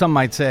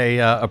might say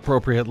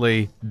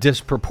appropriately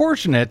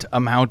disproportionate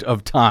amount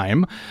of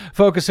time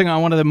focusing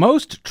on one of the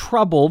most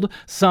troubled,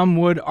 some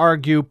would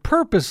argue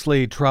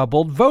purposely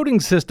troubled, voting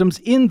systems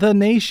in the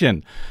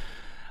nation.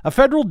 A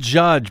federal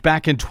judge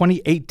back in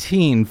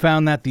 2018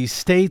 found that the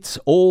state's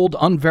old,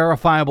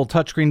 unverifiable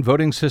touchscreen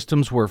voting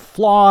systems were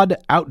flawed,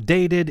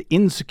 outdated,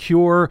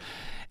 insecure,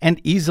 and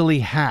easily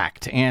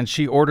hacked. And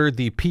she ordered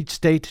the Peach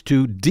State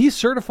to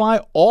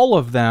decertify all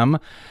of them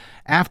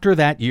after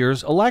that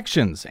year's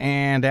elections.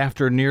 And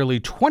after nearly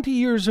 20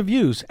 years of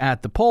use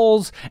at the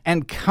polls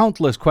and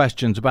countless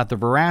questions about the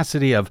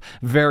veracity of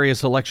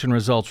various election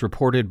results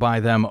reported by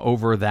them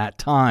over that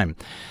time.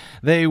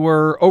 They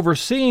were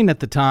overseen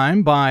at the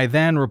time by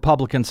then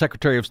Republican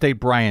Secretary of State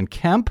Brian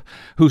Kemp,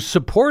 who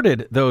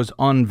supported those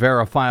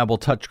unverifiable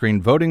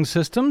touchscreen voting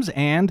systems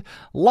and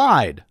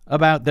lied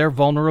about their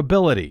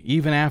vulnerability,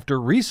 even after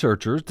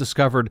researchers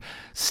discovered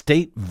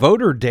state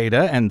voter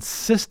data and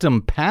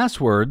system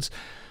passwords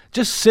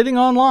just sitting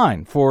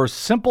online for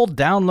simple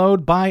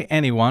download by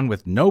anyone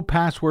with no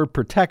password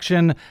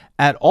protection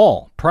at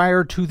all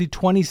prior to the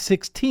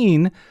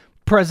 2016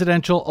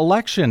 presidential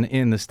election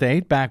in the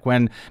state, back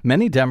when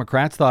many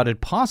Democrats thought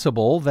it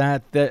possible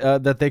that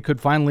they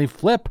could finally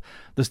flip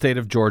the state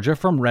of Georgia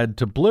from red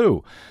to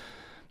blue.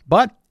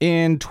 But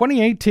in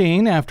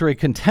 2018, after a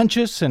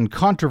contentious and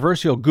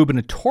controversial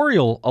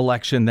gubernatorial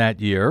election that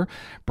year,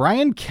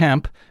 Brian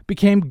Kemp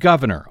became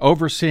governor,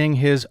 overseeing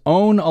his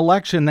own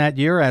election that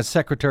year as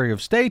Secretary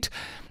of State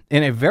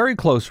in a very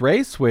close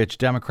race, which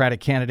Democratic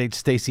candidate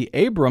Stacey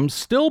Abrams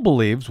still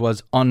believes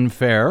was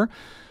unfair.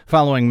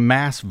 Following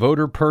mass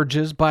voter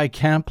purges by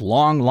Kemp,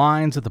 long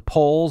lines at the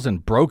polls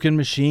and broken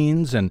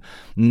machines and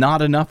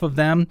not enough of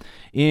them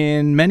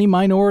in many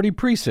minority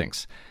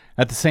precincts.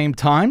 At the same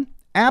time,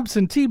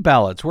 absentee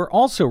ballots were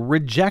also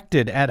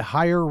rejected at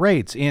higher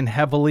rates in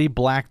heavily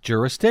black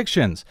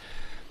jurisdictions.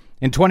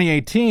 In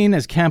 2018,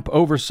 as Kemp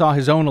oversaw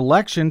his own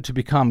election to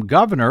become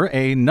governor,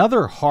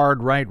 another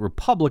hard-right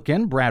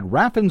Republican, Brad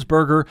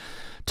Raffensperger,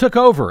 took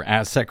over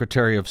as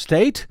Secretary of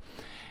State.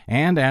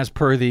 And as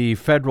per the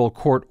federal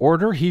court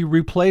order, he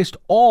replaced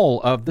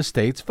all of the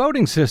state's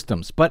voting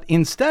systems. But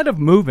instead of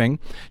moving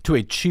to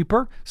a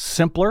cheaper,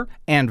 simpler,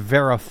 and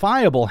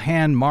verifiable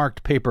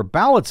hand-marked paper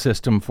ballot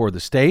system for the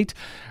state,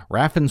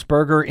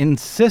 Raffensperger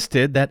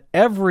insisted that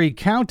every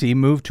county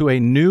move to a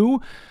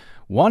new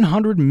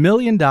 $100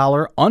 million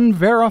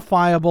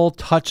unverifiable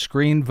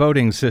touchscreen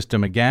voting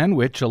system again,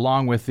 which,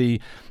 along with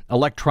the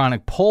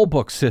electronic poll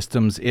book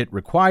systems it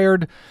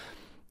required,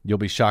 you'll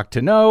be shocked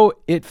to know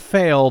it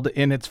failed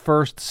in its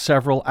first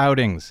several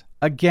outings.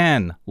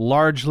 Again,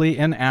 largely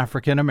in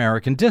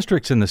African-American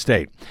districts in the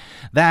state.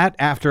 That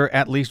after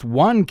at least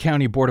one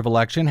county board of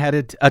election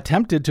had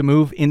attempted to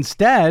move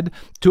instead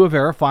to a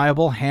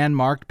verifiable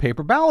hand-marked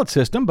paper ballot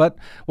system, but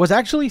was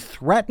actually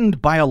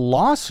threatened by a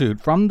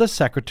lawsuit from the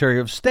Secretary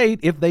of State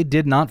if they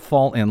did not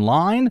fall in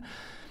line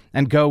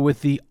and go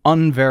with the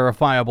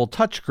unverifiable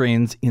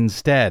touchscreens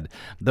instead.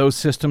 Those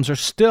systems are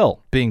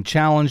still being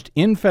challenged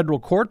in federal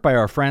court by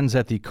our friends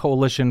at the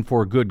Coalition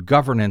for Good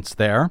Governance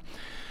there.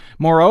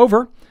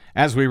 Moreover,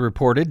 as we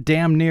reported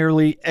damn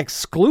nearly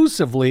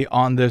exclusively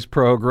on this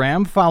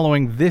program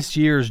following this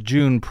year's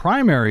June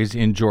primaries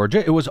in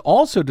Georgia, it was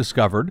also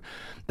discovered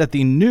that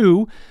the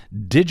new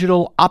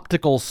digital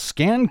optical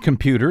scan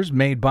computers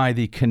made by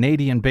the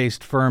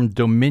Canadian-based firm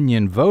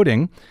Dominion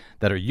Voting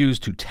that are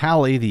used to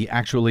tally the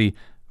actually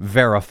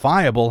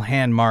verifiable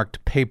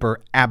hand-marked paper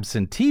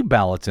absentee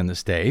ballots in the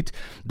state,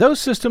 those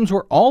systems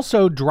were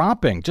also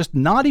dropping, just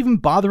not even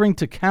bothering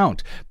to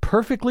count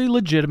perfectly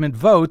legitimate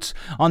votes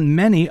on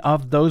many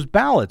of those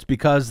ballots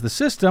because the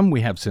system,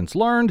 we have since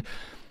learned,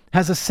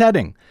 has a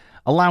setting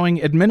allowing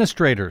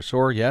administrators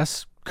or,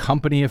 yes,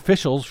 company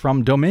officials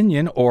from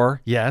Dominion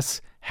or,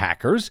 yes,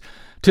 hackers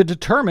to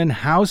determine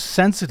how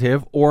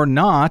sensitive or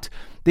not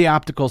the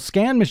optical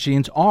scan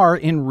machines are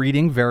in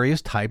reading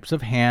various types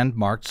of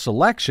hand-marked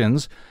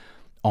selections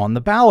on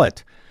the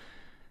ballot.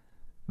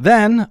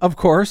 Then, of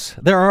course,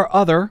 there are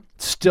other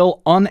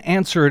still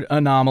unanswered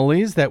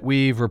anomalies that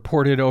we've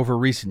reported over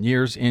recent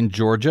years in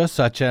Georgia,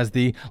 such as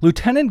the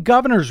lieutenant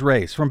governor's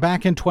race from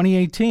back in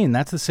 2018.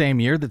 That's the same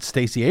year that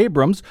Stacey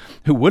Abrams,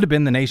 who would have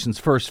been the nation's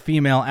first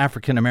female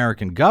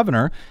African-American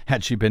governor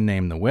had she been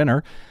named the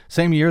winner,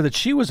 same year that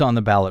she was on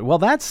the ballot. Well,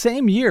 that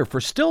same year,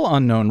 for still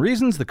unknown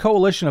reasons, the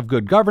Coalition of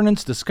Good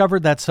Governance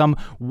discovered that some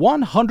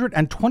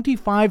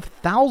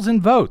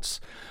 125,000 votes,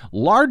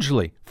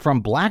 largely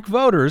from black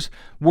voters,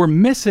 were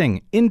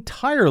missing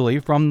entirely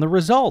from the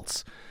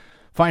results,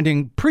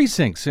 finding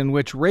precincts in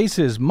which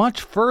races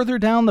much further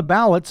down the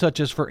ballot,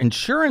 such as for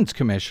insurance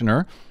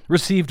commissioner,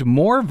 received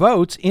more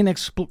votes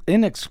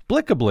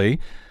inexplicably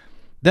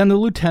than the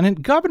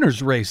lieutenant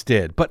governor's race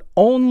did, but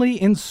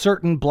only in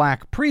certain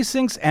black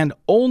precincts and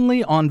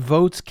only on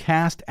votes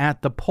cast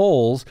at the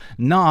polls,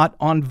 not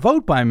on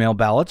vote-by-mail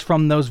ballots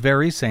from those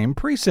very same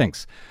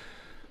precincts.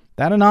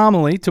 That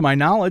anomaly, to my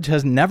knowledge,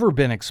 has never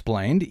been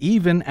explained,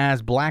 even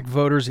as black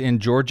voters in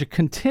Georgia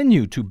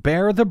continue to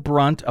bear the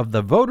brunt of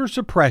the voter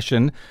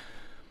suppression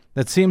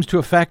that seems to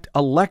affect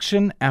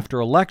election after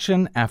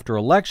election after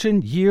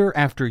election, year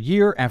after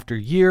year after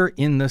year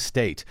in the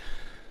state.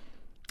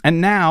 And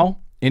now,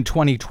 In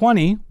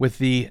 2020, with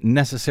the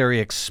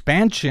necessary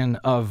expansion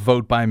of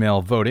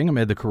vote-by-mail voting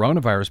amid the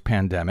coronavirus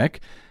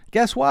pandemic,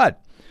 guess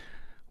what?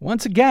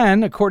 Once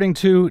again, according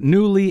to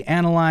newly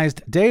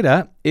analyzed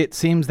data, it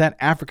seems that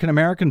African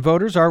American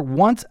voters are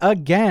once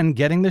again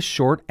getting the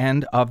short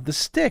end of the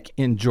stick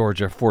in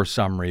Georgia for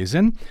some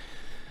reason.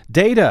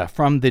 Data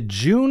from the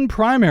June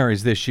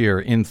primaries this year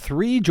in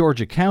 3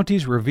 Georgia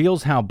counties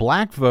reveals how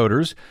black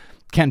voters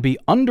can be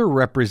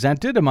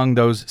underrepresented among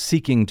those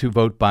seeking to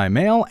vote by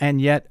mail and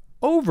yet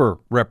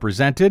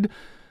overrepresented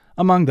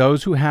among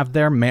those who have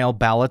their mail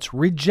ballots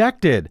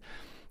rejected.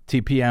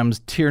 TPM's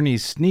Tierney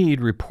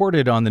Sneed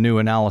reported on the new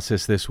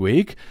analysis this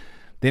week.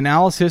 The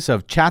analysis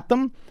of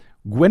Chatham,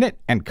 Gwinnett,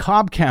 and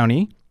Cobb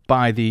County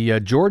by the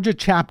Georgia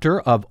chapter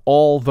of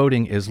All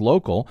Voting is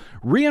Local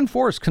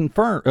reinforced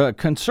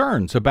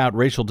concerns about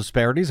racial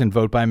disparities in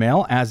vote by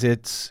mail as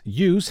its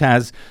use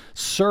has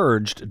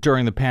surged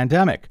during the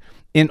pandemic.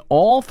 In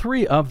all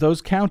 3 of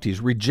those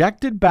counties,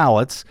 rejected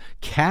ballots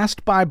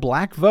cast by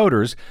black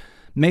voters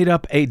made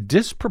up a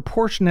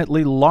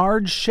disproportionately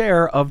large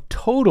share of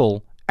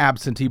total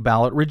absentee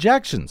ballot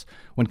rejections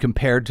when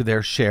compared to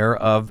their share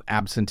of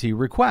absentee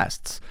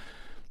requests.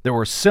 There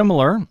were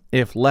similar,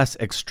 if less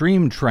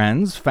extreme,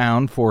 trends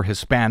found for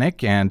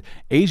Hispanic and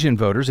Asian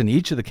voters in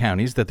each of the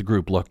counties that the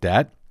group looked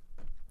at.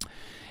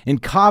 In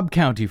Cobb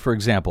County, for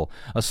example,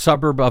 a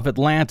suburb of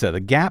Atlanta, the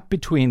gap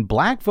between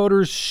black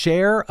voters'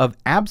 share of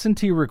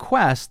absentee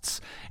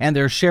requests and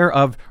their share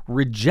of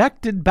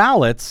rejected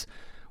ballots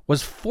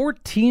was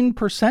 14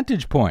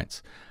 percentage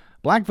points.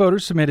 Black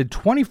voters submitted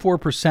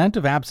 24%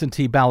 of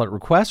absentee ballot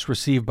requests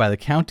received by the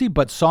county,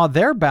 but saw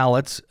their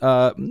ballots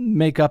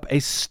make up a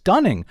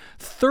stunning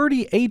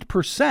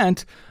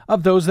 38%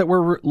 of those that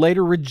were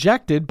later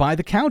rejected by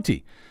the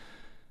county.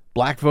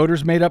 Black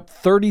voters made up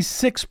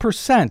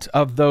 36%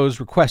 of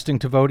those requesting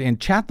to vote in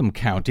Chatham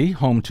County,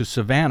 home to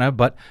Savannah,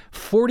 but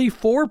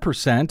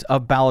 44%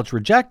 of ballots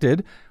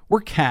rejected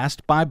were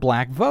cast by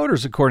black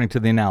voters, according to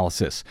the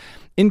analysis.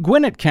 In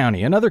Gwinnett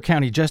County, another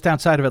county just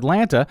outside of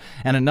Atlanta,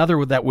 and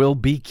another that will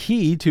be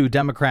key to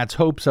Democrats'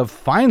 hopes of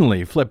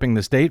finally flipping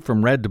the state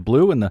from red to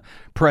blue in the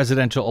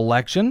presidential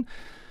election,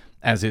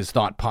 as is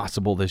thought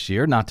possible this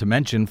year, not to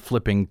mention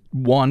flipping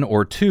 1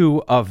 or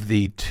 2 of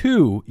the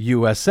 2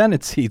 U.S.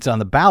 Senate seats on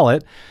the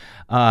ballot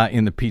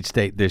in the Peach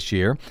State this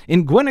year.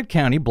 In Gwinnett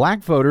County,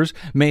 black voters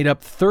made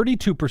up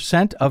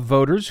 32% of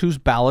voters whose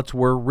ballots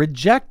were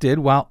rejected,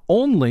 while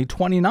only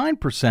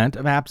 29%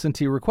 of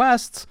absentee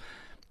requests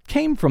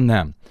came from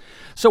them.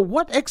 So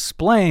what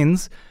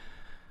explains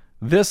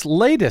this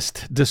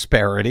latest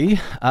disparity,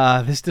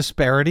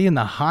 in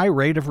the high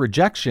rate of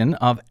rejection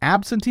of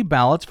absentee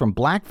ballots from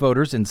black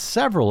voters in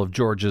several of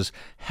Georgia's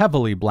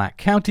heavily black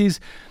counties,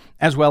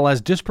 as well as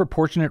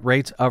disproportionate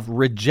rates of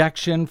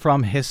rejection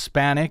from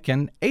Hispanic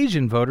and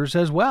Asian voters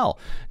as well?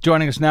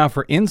 Joining us now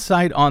for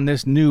insight on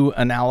this new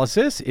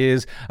analysis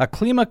is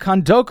Aklima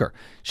Khondoker.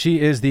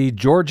 She is the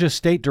Georgia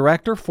State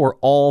Director for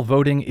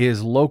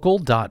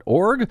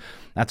allvotingislocal.org.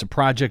 That's a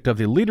project of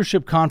the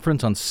Leadership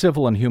Conference on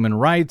Civil and Human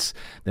Rights,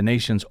 the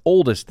nation's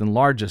oldest and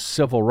largest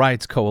civil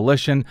rights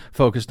coalition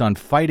focused on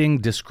fighting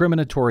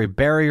discriminatory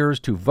barriers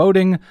to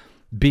voting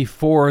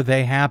before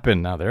they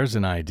happen. Now, there's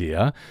an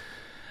idea.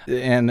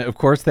 And, of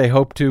course, they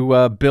hope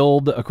to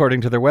build,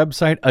 according to their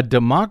website, a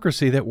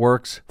democracy that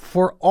works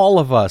for all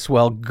of us.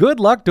 Well,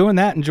 good luck doing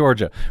that in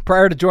Georgia.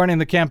 Prior to joining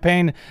the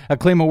campaign,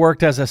 Aklima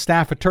worked as a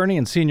staff attorney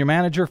and senior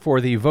manager for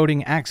the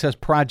Voting Access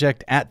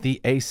Project at the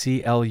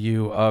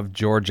ACLU of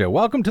Georgia.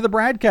 Welcome to the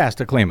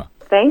BradCast, Aklima.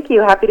 Thank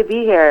you. Happy to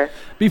be here.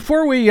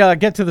 Before we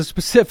get to the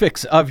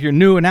specifics of your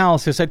new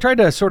analysis, I tried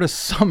to sort of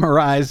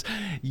summarize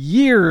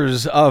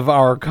years of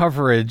our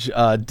coverage,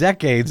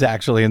 decades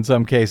actually in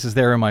some cases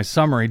there in my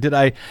summary. Did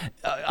I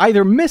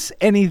either miss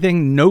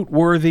anything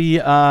noteworthy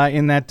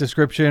in that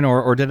description,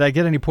 or did I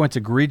get any points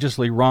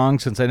egregiously wrong,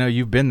 since I know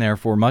you've been there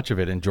for much of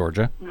it in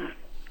Georgia?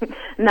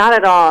 Not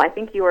at all. I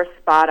think you are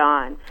spot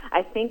on.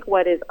 I think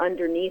what is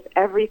underneath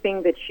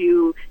everything that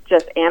you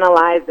just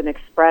analyzed and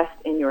expressed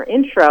in your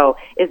intro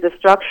is the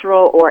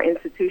structural or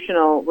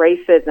institutional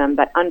racism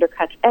that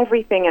undercuts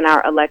everything in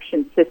our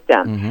election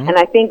system. Mm-hmm. And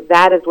I think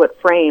that is what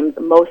frames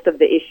most of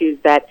the issues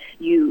that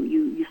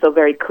you so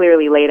very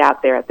clearly laid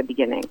out there at the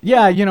beginning.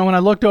 Yeah, when I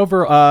looked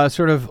over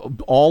sort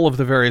of all of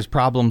the various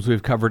problems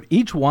we've covered,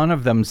 each one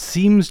of them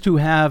seems to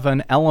have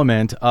an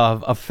element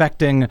of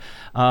affecting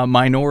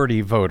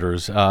minority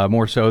voters,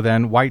 more so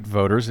than white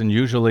voters, and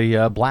usually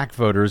black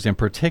voters in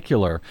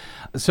particular.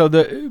 So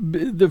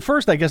the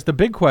first, I guess, the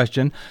big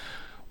question,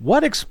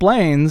 what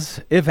explains,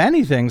 if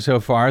anything so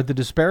far, the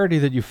disparity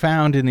that you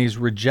found in these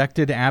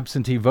rejected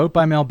absentee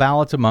vote-by-mail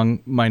ballots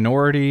among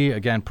minority,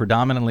 again,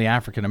 predominantly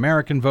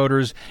African-American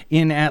voters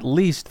in at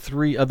least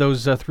 3 of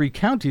those 3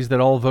 counties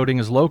that All Voting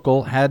is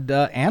Local had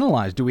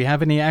analyzed? Do we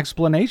have any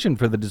explanation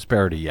for the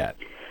disparity yet?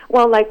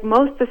 Well, like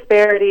most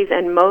disparities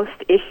and most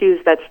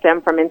issues that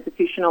stem from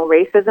institutional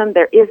racism,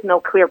 there is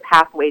no clear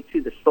pathway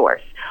to the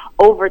source.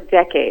 Over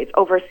decades,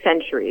 over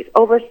centuries,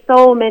 over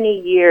so many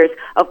years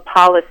of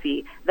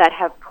policy that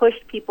have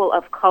pushed people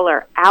of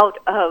color out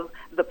of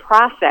the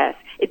process,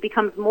 it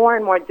becomes more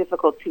and more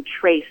difficult to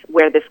trace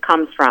where this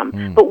comes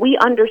from. But we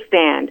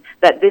understand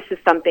that this is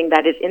something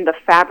that is in the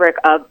fabric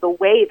of the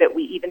way that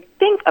we even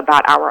think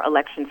about our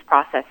elections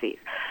processes.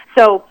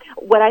 So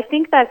what I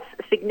think that's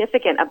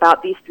significant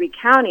about these three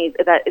counties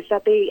is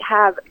that they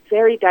have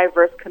very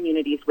diverse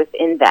communities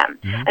within them.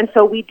 And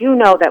so we do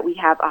know that we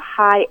have a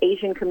high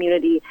Asian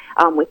community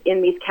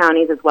within these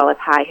counties, as well as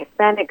high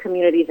Hispanic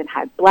communities and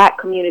high Black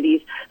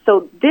communities.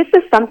 So this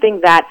is something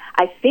that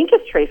I think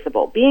is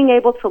traceable. Being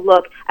able to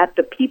look at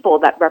the people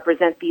that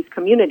represent these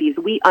communities,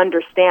 we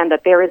understand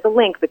that there is a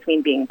link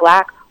between being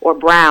Black or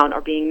brown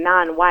or being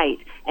non-white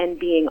and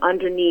being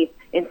underneath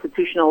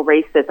institutional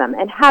racism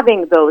and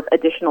having those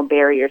additional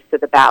barriers to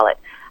the ballot.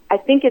 I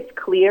think it's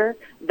clear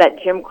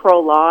that Jim Crow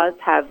laws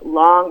have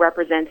long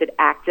represented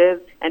active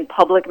and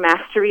public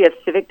mastery of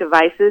civic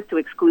devices to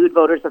exclude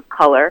voters of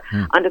color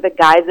under the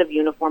guise of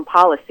uniform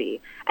policy.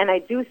 And I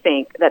do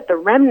think that the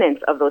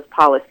remnants of those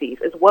policies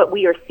is what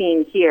we are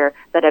seeing here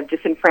that have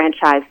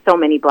disenfranchised so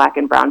many Black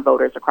and brown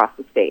voters across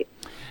the state.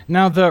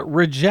 Now, the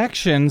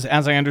rejections,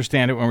 as I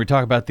understand it, when we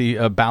talk about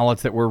the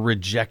ballots that were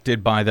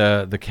rejected by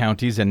the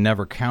counties and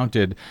never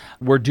counted,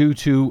 were due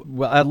to,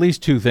 well, at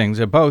least two things,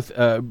 both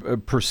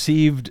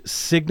perceived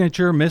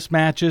signature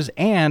mismatches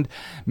and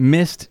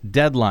missed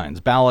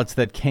deadlines, ballots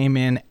that came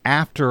in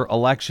after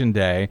Election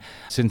Day,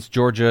 since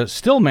Georgia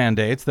still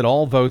mandates that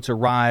all votes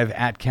arrive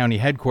at county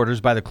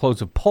headquarters by the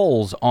close of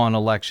polls on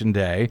Election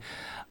Day,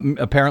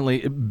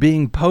 apparently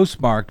being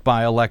postmarked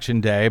by Election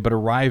Day, but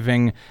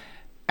arriving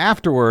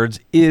afterwards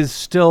is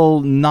still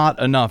not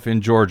enough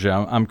in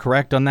Georgia. I'm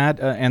correct on that,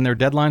 and their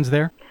deadlines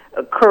there?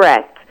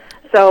 Correct.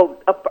 So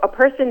a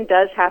person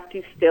does have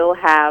to still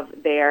have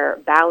their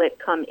ballot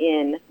come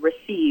in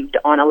received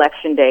on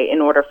Election Day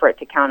in order for it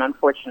to count,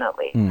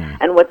 unfortunately.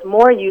 And what's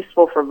more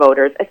useful for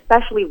voters,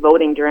 especially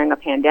voting during a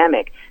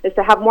pandemic, is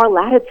to have more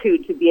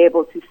latitude to be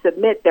able to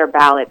submit their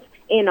ballots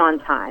in on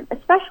time,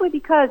 especially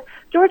because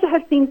Georgia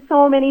has seen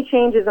so many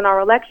changes in our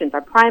elections.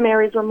 Our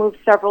primaries were moved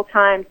several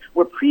times.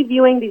 We're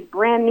previewing these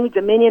brand new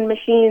Dominion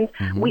machines.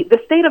 The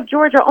state of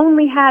Georgia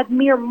only had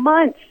mere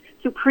months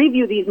to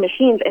preview these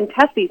machines and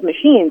test these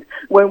machines,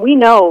 where we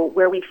know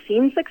where we've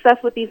seen success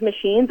with these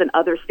machines in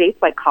other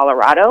states like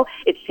Colorado,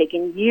 it's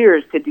taken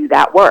years to do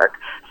that work.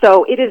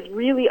 So it is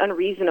really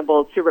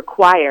unreasonable to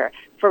require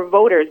for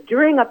voters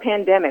during a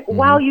pandemic,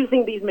 while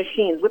using these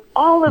machines, with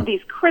all of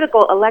these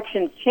critical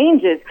elections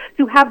changes,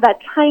 to have that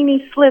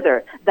tiny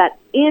slither, that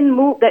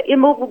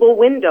immovable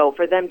window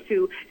for them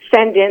to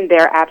send in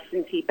their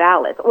absentee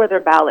ballots, or their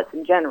ballots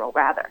in general,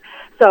 rather.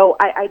 So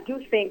I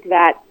do think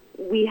that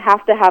we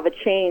have to have a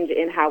change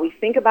in how we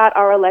think about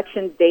our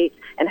election dates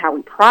and how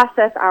we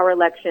process our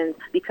elections,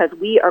 because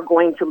we are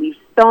going to leave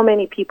so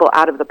many people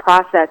out of the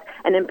process,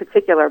 and in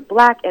particular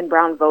Black and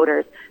brown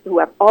voters who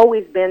have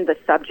always been the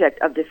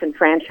subject of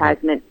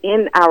disenfranchisement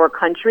in our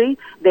country.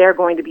 They're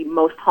going to be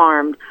most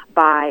harmed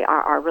by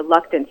our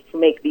reluctance to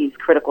make these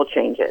critical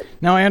changes.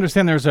 Now, I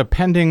understand there's a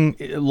pending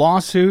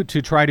lawsuit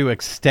to try to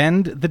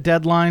extend the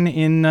deadline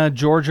in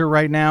Georgia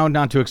right now.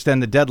 Not to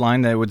extend the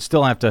deadline, they would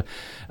still have to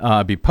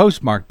be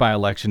postmarked by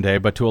Election Day,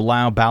 but to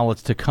allow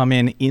ballots to come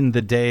in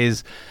the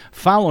days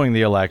following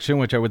the election,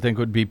 which I would think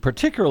would be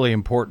particularly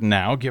important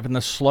now, given the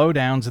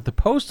slowdowns at the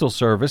Postal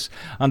Service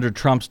under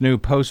Trump's new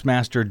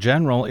Postmaster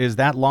General. Is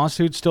that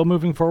lawsuit still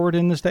moving forward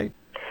in the state?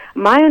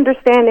 My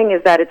understanding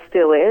is that it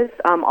still is.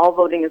 All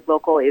Voting is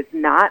Local is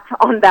not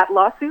on that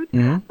lawsuit.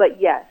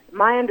 But yes,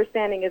 my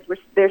understanding is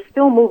they're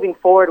still moving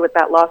forward with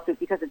that lawsuit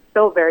because it's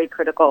so very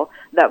critical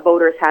that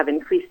voters have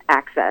increased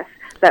access,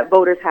 that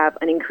voters have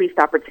an increased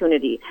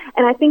opportunity.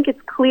 And I think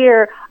it's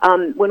clear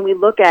when we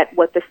look at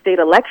what the State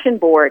Election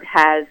Board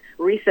has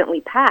recently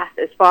passed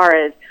as far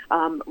as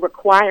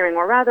requiring,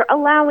 or rather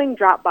allowing,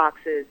 drop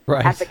boxes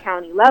at the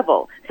county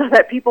level so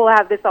that people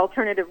have this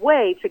alternative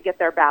way to get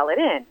their ballot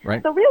in.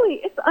 So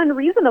really, it's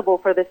unreasonable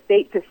for the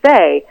state to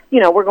say,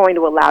 we're going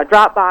to allow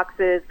drop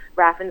boxes.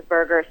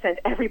 Raffensperger sent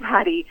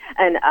everybody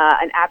an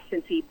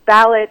absentee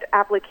ballot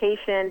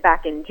application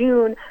back in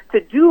June to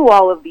do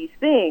all of these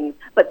things,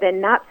 but then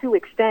not to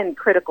extend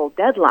critical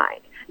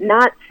deadlines,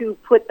 not to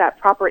put that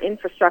proper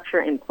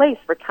infrastructure in place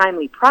for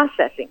timely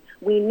processing.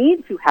 We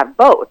need to have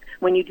both.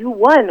 When you do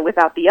one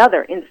without the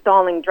other,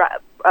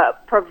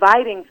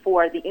 providing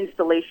for the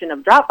installation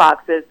of drop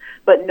boxes,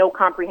 but no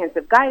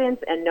comprehensive guidance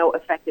and no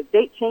effective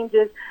date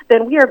changes,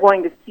 then we are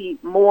going to see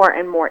more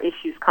and more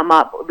issues come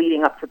up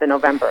leading up to the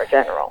November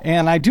general.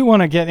 And I do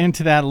want to get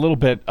into that a little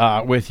bit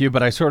with you,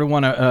 but I sort of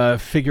want to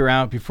figure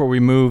out, before we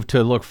move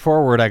to look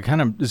forward, I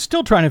kind of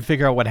still trying to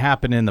figure out what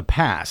happened in the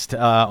past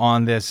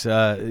on this,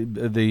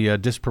 the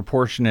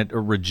disproportionate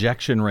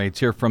rejection rates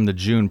here from the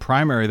June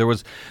primary. There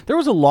was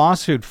a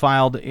lawsuit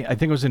filed, I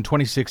think it was in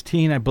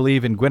 2016, I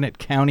believe, in Gwinnett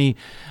County,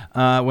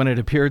 when it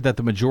appeared that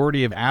the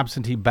majority of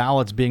absentee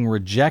ballots being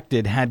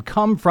rejected had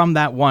come from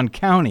that one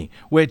county,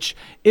 which,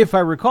 if I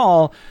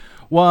recall,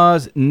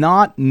 was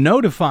not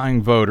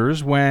notifying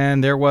voters when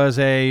there was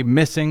a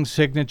missing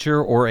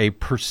signature or a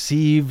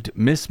perceived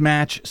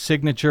mismatch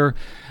signature.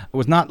 It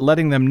was not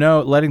letting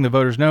the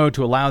voters know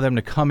to allow them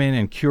to come in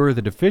and cure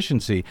the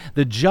deficiency.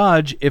 The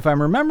judge, if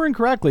I'm remembering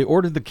correctly,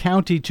 ordered the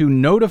county to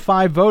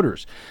notify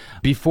voters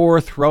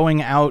before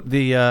throwing out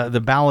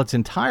the ballots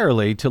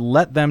entirely, to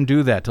let them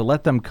do that, to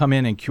let them come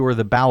in and cure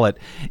the ballot.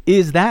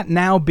 Is that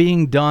now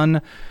being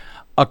done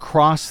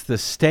across the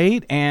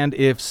state? And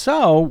if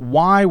so,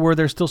 why were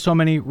there still so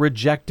many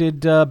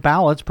rejected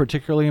ballots,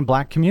 particularly in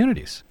black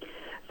communities?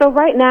 So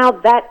right now,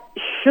 that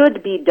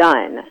should be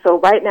done. So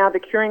right now, the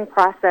curing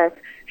process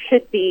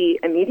should be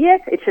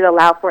immediate. It should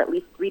allow for at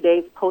least 3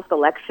 days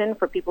post-election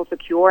for people to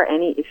cure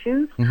any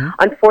issues. Mm-hmm.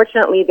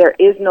 Unfortunately, there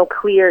is no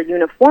clear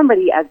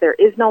uniformity, as there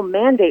is no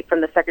mandate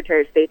from the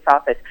Secretary of State's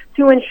office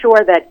to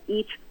ensure that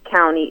each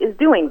county is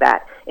doing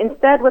that.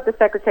 Instead, what the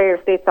Secretary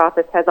of State's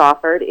office has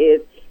offered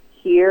is,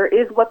 here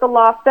is what the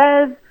law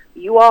says,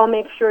 you all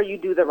make sure you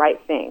do the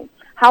right thing.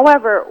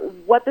 However,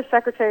 what the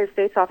Secretary of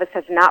State's office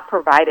has not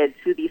provided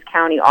to these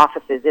county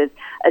offices is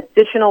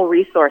additional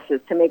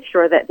resources to make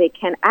sure that they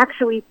can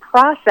actually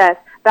process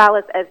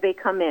ballots as they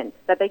come in,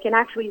 that they can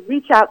actually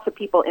reach out to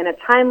people in a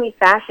timely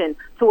fashion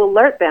to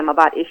alert them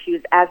about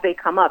issues as they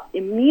come up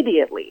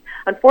immediately.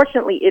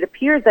 Unfortunately, it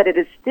appears that it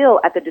is still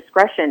at the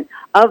discretion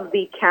of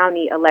the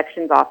county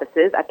elections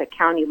offices at the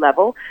county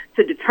level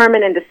to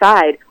determine and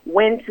decide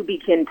when to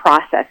begin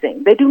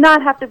processing. They do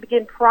not have to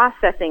begin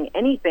processing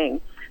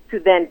anything to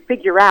then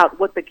figure out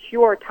what the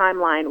cure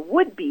timeline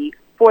would be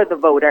for the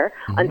voter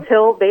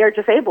until they are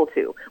just able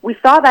to. We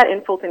saw that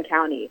in Fulton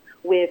County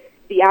with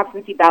the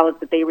absentee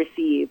ballots that they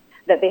received,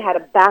 that they had a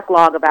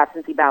backlog of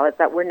absentee ballots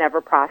that were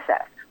never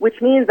processed,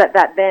 which means that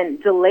then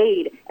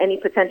delayed any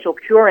potential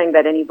curing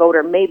that any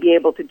voter may be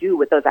able to do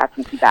with those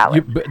absentee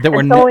ballots.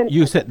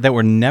 You said they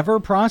were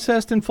never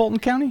processed in Fulton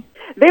County?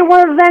 They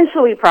were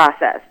eventually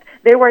processed.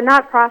 They were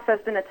not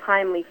processed in a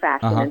timely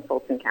fashion in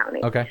Fulton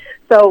County. Okay.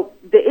 So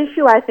the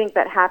issue I think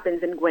that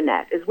happens in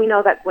Gwinnett is, we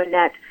know that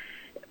Gwinnett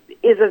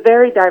is a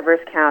very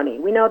diverse county.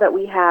 We know that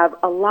we have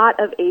a lot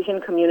of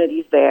Asian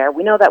communities there.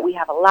 We know that we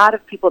have a lot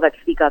of people that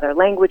speak other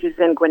languages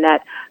in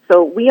Gwinnett.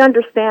 So we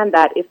understand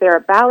that if there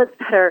are ballots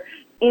that are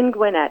in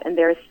Gwinnett and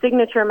there are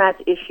signature match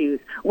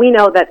issues, we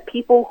know that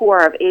people who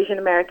are of Asian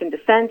American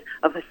descent,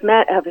 of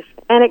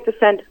Hispanic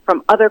descent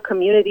from other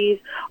communities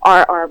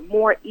are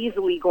more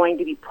easily going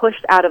to be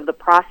pushed out of the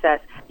process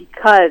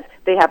because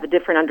they have a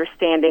different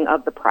understanding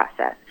of the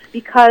process,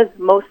 because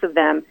most of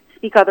them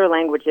speak other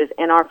languages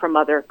and are from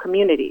other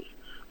communities.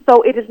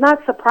 So it is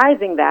not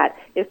surprising that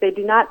if they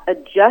do not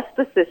adjust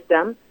the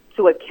system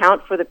to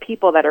account for the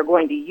people that are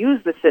going to use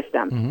the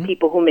system,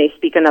 people who may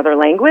speak another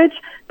language,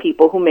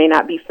 people who may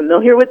not be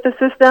familiar with the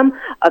system,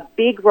 a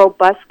big,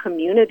 robust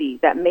community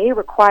that may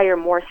require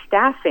more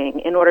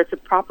staffing in order to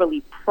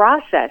properly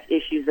process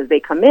issues as they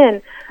come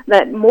in,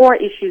 that more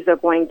issues are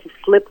going to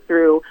slip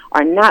through,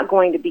 are not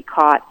going to be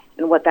caught,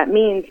 and what that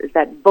means is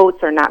that votes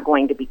are not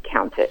going to be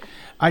counted.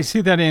 I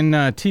see that in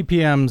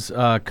TPM's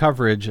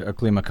coverage,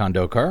 Aklima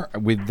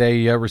Khondoker,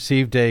 they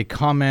received a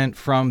comment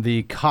from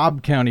the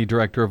Cobb County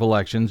Director of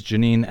Elections,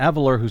 Janine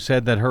Eveler, who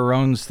said that her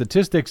own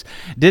statistics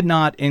did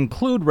not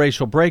include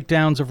racial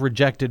breakdowns of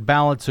rejected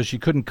ballots, so she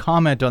couldn't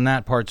comment on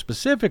that part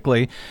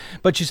specifically.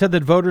 But she said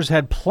that voters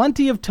had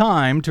plenty of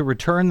time to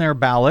return their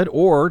ballot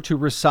or to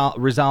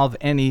resolve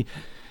any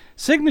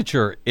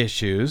signature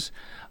issues.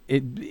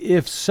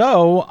 If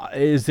so,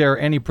 is there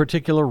any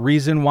particular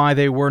reason why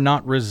they were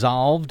not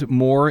resolved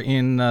more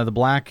in the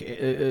black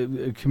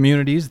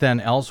communities than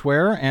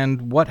elsewhere?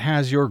 And what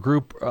has your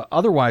group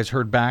otherwise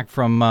heard back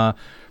from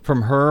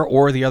her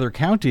or the other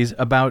counties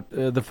about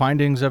the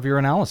findings of your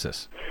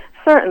analysis?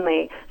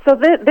 Certainly. So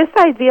this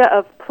idea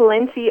of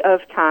plenty of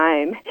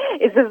time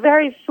is a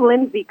very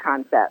flimsy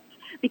concept.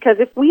 Because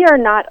if we are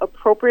not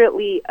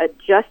appropriately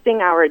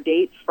adjusting our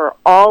dates for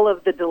all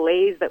of the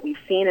delays that we've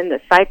seen in the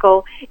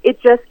cycle,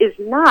 it just is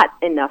not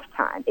enough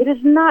time. It is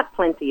not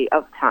plenty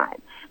of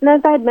time. And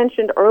as I had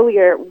mentioned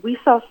earlier, we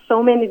saw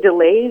so many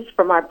delays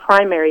from our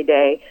primary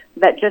day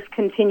that just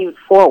continued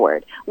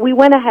forward. We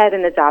went ahead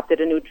and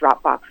adopted a new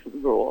Dropbox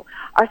rule.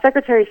 Our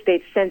Secretary of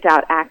State sent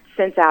out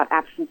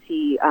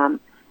absentee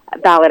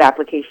ballot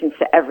applications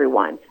to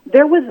everyone.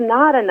 There was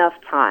not enough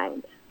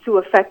time to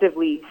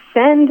effectively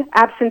send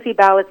absentee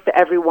ballots to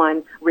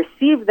everyone,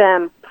 receive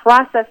them,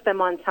 process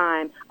them on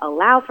time,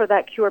 allow for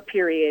that cure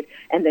period,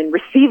 and then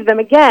receive them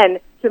again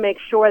to make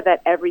sure that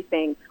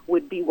everything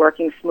would be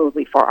working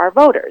smoothly for our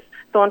voters.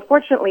 So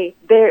unfortunately,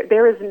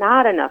 there is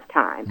not enough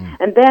time.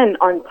 And then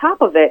on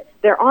top of it,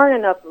 there aren't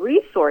enough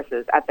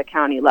resources at the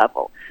county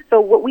level.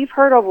 So what we've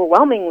heard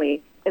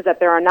overwhelmingly is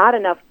that there are not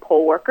enough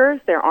poll workers,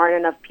 there aren't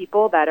enough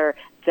people that are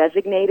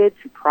designated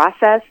to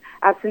process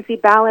absentee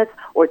ballots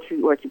or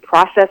to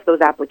process those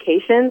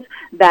applications,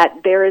 that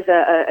there is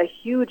a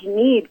huge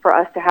need for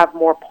us to have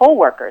more poll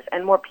workers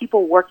and more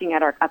people working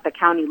at the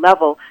county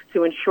level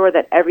to ensure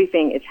that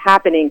everything is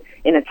happening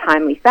in a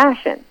timely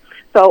fashion.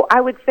 So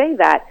I would say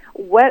that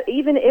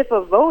even if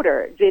a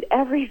voter did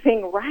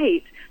everything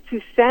right to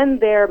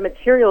send their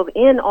materials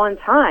in on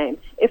time,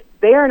 if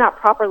they are not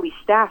properly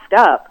staffed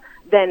up,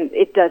 then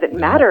it doesn't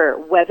matter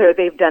whether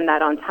they've done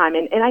that on time.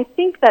 And I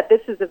think that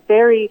this is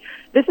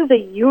a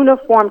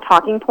uniform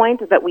talking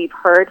point that we've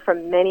heard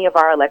from many of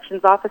our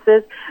elections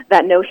offices,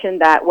 that notion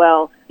that,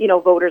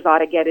 voters ought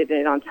to get it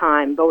in on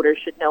time, voters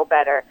should know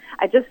better.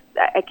 I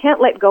can't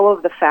let go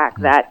of the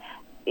fact that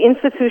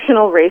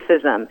institutional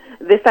racism,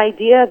 this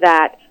idea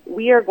that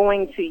we are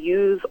going to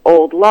use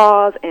old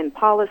laws and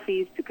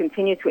policies to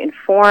continue to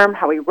inform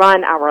how we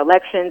run our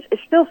elections, is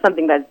still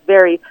something that's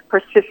very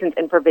persistent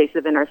and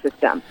pervasive in our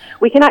system.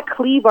 We cannot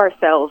cleave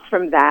ourselves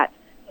from that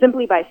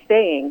simply by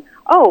saying,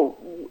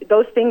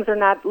 those things are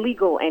not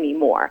legal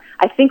anymore.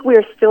 I think we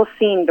are still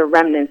seeing the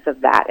remnants of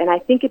that, and I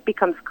think it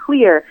becomes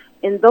clear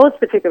in those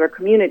particular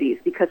communities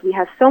because we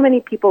have so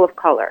many people of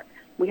color.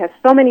 We have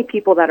so many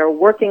people that are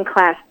working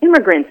class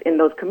immigrants in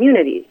those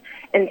communities.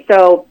 And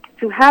so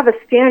to have a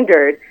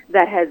standard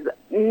that has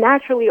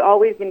naturally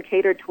always been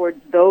catered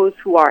towards those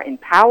who are in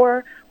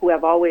power, who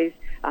have always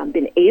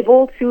been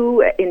able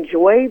to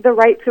enjoy the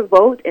right to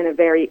vote in a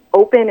very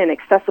open and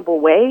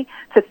accessible way,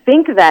 to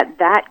think that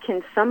that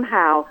can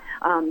somehow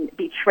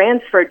be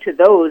transferred to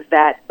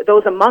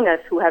those among us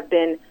who have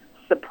been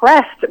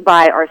suppressed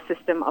by our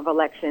system of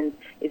elections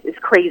is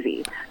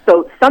crazy.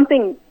 So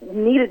something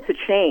needed to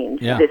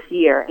change this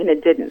year, and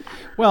it didn't.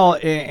 Well,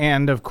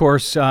 and of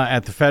course,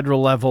 at the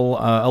federal level,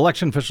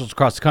 election officials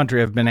across the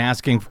country have been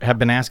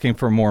asking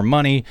for more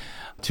money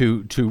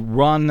to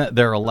run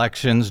their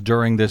elections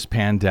during this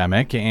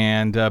pandemic,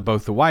 and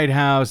both the White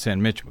House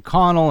and Mitch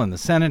McConnell and the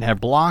Senate have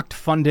blocked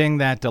funding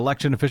that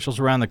election officials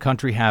around the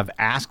country have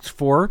asked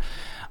for.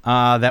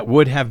 That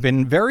would have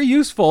been very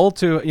useful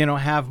to,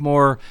 have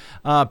more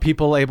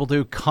people able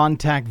to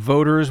contact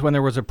voters when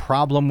there was a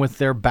problem with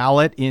their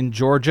ballot in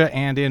Georgia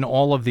and in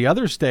all of the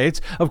other states.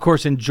 Of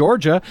course, in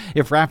Georgia,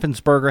 if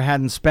Raffensperger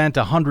hadn't spent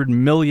 $100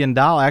 million,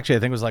 actually, I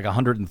think it was like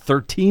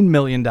 $113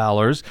 million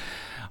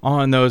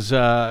on those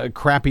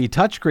crappy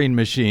touchscreen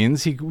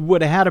machines, he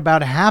would have had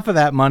about half of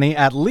that money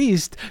at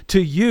least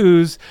to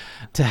use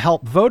to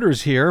help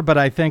voters here. But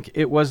I think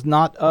it was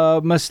not a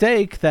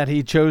mistake that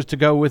he chose to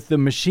go with the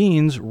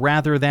machines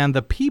rather than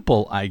the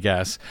people, I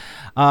guess.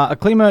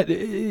 Aklima,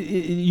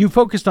 you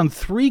focused on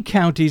 3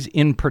 counties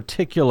in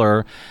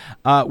particular.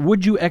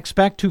 Would you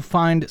expect to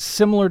find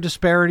similar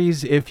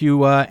disparities if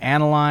you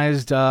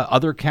analyzed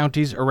other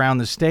counties around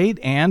the state?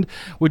 And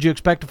would you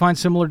expect to find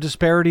similar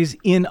disparities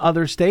in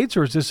other states,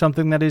 or is this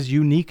something that is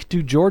unique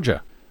to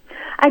Georgia?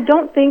 I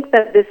don't think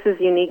that this is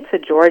unique to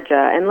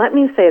Georgia. And let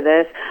me say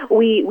this,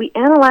 we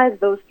analyzed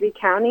those 3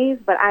 counties,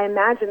 but I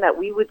imagine that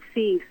we would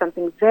see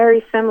something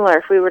very similar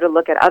if we were to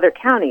look at other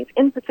counties.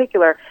 In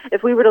particular,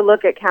 if we were to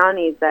look at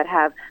counties that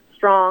have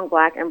strong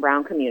Black and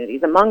brown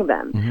communities among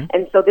them. Mm-hmm.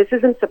 And so this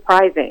isn't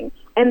surprising.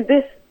 And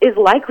this is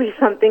likely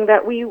something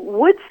that we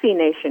would see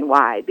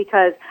nationwide,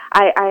 because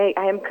I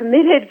am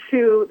committed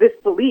to this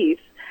belief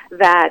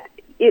that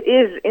it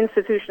is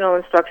institutional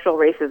and structural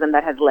racism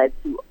that has led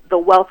to the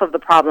wealth of the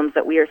problems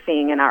that we are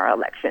seeing in our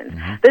elections.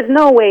 Mm-hmm. There's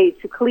no way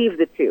to cleave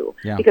the two,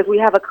 because we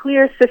have a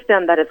clear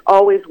system that has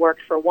always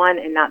worked for one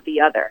and not the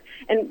other.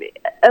 And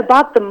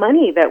about the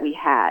money that we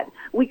had,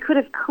 we could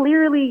have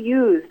clearly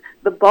used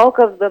the bulk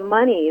of the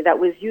money that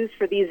was used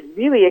for these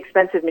really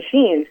expensive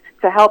machines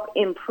to help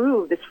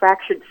improve this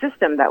fractured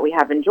system that we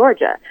have in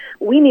Georgia.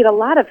 We need a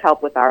lot of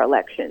help with our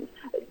elections.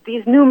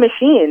 These new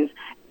machines,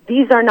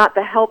 these are not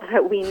the help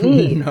that we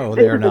need. No,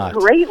 they're not.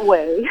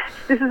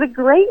 This is a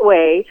great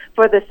way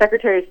for the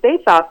Secretary of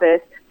State's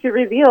office to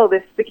reveal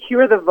this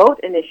Secure the Vote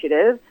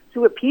initiative,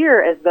 to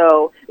appear as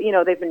though,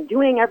 they've been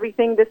doing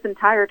everything this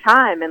entire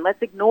time, and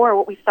let's ignore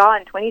what we saw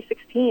in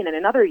 2016 and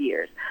in other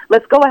years.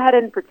 Let's go ahead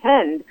and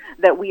pretend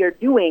that we are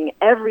doing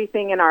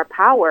everything in our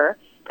power,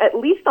 at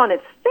least on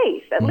its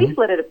face. At least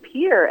let it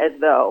appear as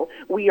though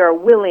we are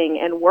willing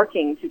and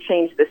working to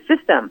change the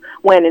system,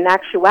 when in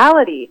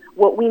actuality,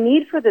 what we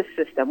need for this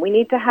system, we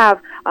need to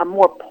have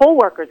more poll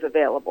workers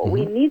available.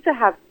 We need to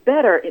have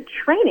better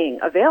training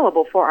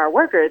available for our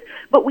workers,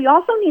 but we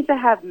also need to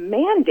have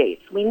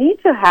mandates. We need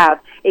to have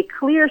a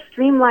clear,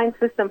 streamlined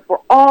system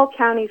for all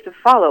counties to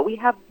follow. We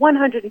have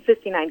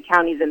 159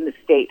 counties in the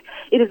state.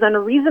 It is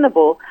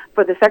unreasonable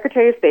for the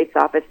Secretary of State's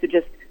office to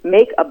just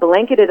make a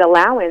blanketed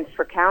allowance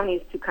for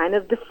counties to kind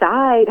of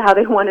decide how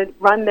they want to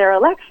run their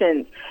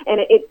elections.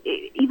 And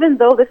even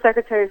though the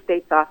Secretary of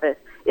State's office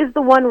is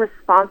the one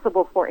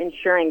responsible for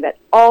ensuring that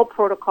all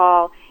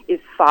protocol is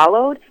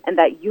followed and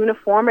that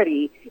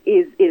uniformity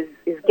is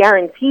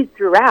guaranteed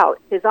throughout,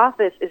 his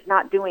office is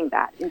not doing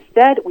that.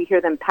 Instead, we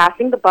hear them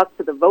passing the buck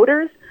to the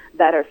voters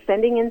that are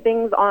sending in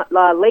things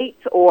late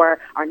or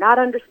are not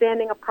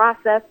understanding a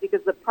process,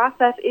 because the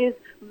process is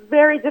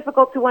very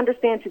difficult to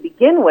understand to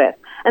begin with.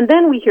 And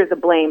then we hear the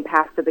blame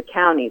passed to the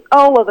counties.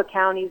 Oh, well, the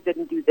counties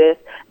didn't do this.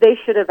 They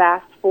should have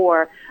asked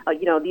for,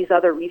 these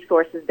other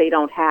resources they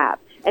don't have.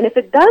 And if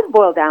it does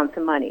boil down to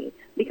money,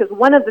 because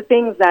one of the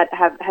things that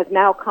has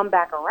now come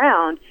back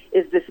around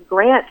is this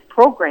grant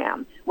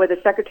program where the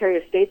Secretary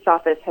of State's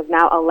office has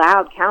now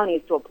allowed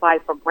counties to apply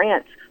for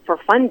grants for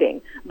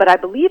funding. But I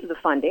believe the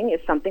funding is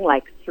something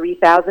like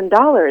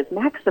 $3,000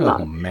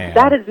 maximum. Oh, man.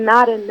 That is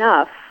not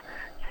enough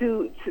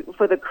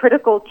for the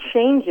critical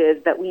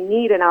changes that we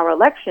need in our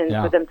elections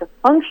for them to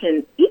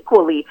function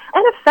equally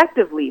and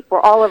effectively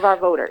for all of our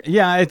voters.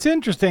 Yeah, it's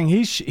interesting.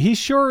 He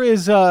sure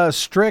is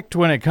strict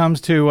when it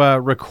comes to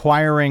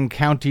requiring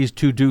counties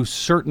to do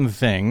certain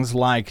things,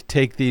 like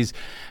take these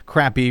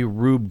crappy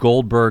Rube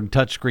Goldberg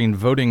touchscreen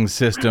voting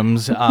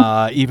systems,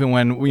 even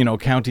when,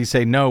 counties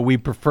say, no, we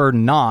prefer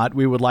not.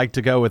 We would like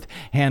to go with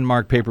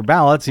hand-marked paper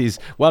ballots.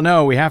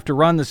 No, we have to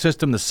run the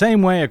system the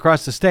same way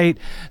across the state.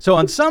 So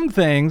on some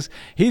things,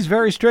 he's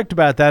very strict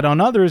about that.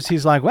 On others,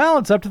 he's like, well,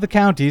 it's up to the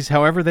counties,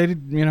 however they,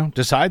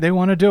 decide they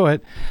want to do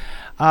it.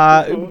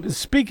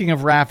 Speaking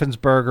of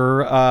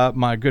Raffensperger,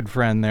 my good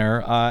friend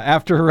there,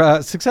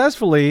 after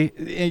successfully,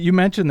 you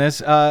mentioned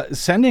this,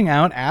 sending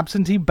out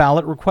absentee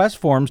ballot request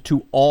forms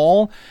to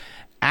all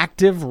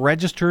active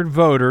registered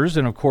voters,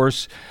 and of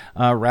course,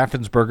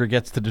 Raffensperger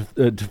gets to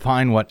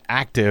define what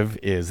active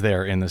is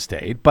there in the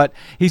state, but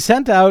he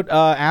sent out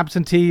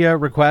absentee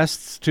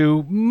requests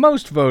to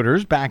most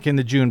voters back in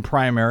the June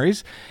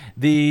primaries.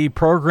 The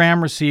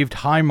program received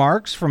high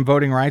marks from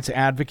voting rights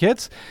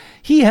advocates.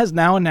 He has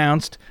now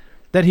announced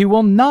that he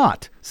will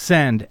not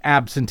send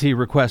absentee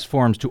request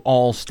forms to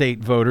all state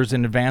voters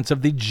in advance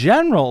of the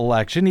general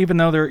election, even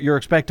though you're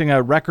expecting a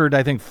record,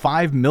 I think,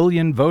 5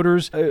 million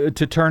voters to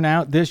turn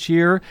out this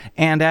year.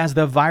 And as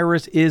the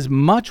virus is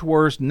much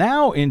worse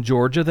now in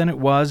Georgia than it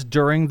was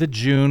during the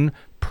June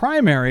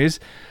primaries.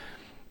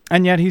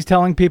 And yet he's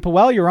telling people,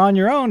 well, you're on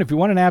your own. If you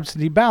want an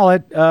absentee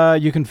ballot,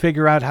 you can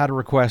figure out how to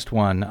request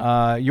one.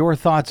 Your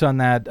thoughts on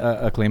that,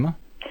 Aklima?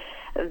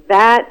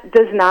 That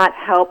does not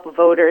help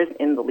voters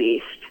in the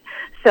least.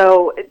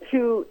 So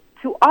to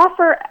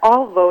offer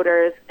all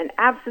voters an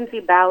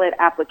absentee ballot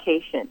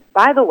application,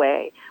 by the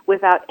way,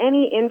 without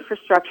any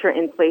infrastructure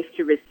in place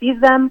to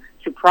receive them,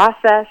 to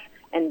process,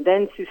 and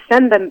then to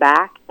send them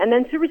back, and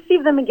then to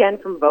receive them again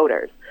from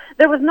voters.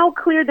 There was no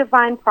clear,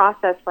 defined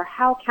process for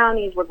how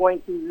counties were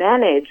going to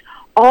manage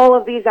all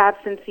of these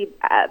absentee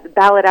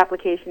ballot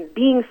applications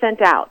being sent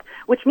out,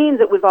 which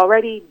means it was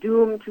already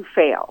doomed to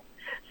fail.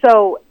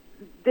 So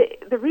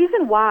the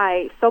reason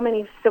why so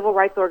many civil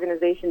rights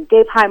organizations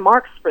gave high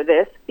marks for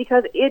this,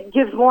 because it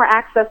gives more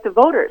access to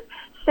voters.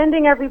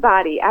 Sending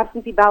everybody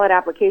absentee ballot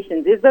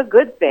applications is a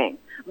good thing.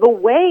 The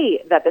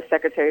way that the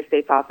Secretary of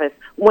State's office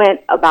went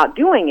about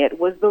doing it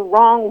was the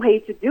wrong way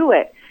to do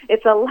it.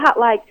 It's a lot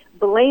like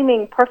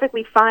blaming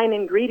perfectly fine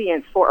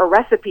ingredients for a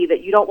recipe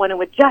that you don't want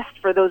to adjust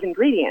for those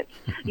ingredients.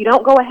 You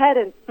don't go ahead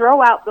and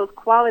throw out those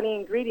quality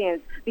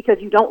ingredients because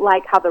you don't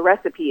like how the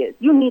recipe is.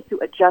 You need to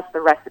adjust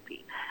the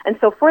recipe. And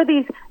so for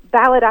these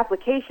ballot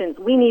applications,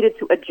 we needed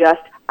to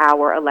adjust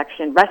our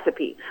election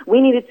recipe.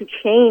 We needed to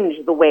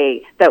change the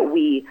way that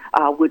we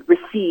would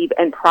receive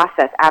and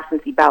process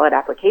absentee ballot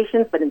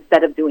applications, but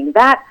instead of doing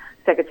that,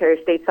 Secretary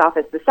of State's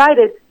office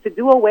decided to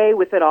do away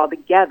with it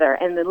altogether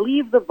and then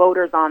leave the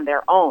voters on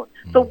their own.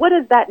 So what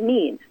does that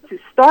mean? To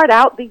start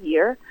out the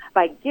year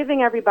by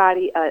giving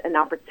everybody an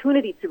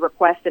opportunity to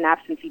request an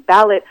absentee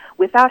ballot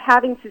without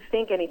having to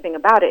think anything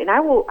about it. And I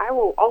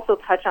will also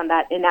touch on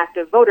that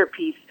inactive voter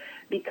piece,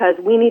 because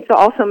we need to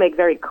also make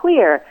very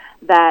clear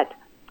that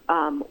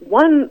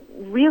one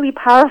really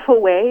powerful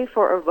way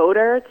for a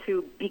voter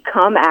to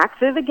become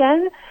active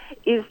again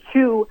is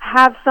to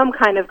have some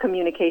kind of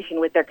communication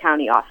with their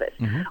county office,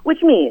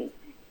 which means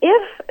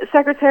if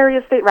Secretary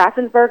of State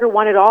Raffensperger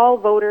wanted all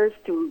voters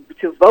to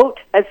vote,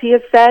 as he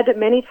has said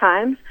many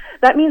times,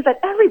 that means that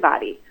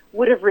everybody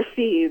would have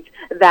received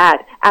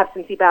that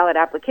absentee ballot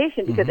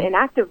application, because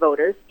inactive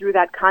voters, through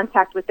that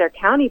contact with their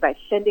county by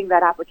sending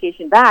that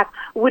application back,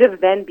 would have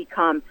then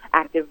become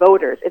active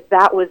voters. If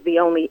that was the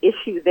only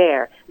issue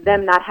there,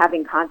 them not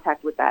having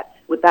contact with that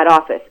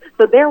office.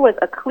 So there was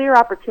a clear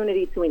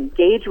opportunity to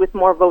engage with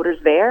more voters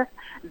there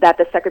that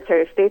the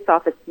Secretary of State's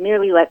office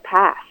merely let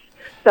pass.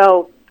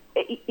 So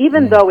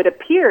even though it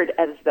appeared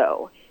as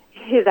though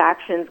his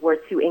actions were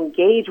to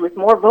engage with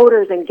more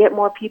voters and get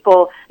more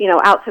people,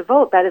 out to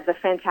vote, that is a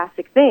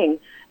fantastic thing.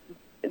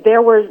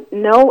 There was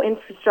no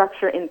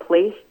infrastructure in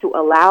place to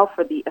allow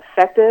for the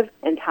effective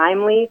and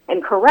timely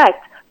and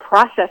correct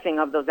processing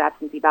of those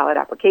absentee ballot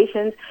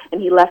applications,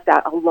 and he left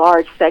out a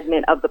large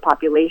segment of the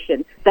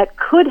population that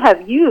could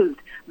have used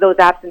those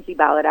absentee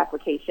ballot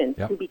applications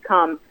to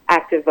become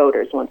active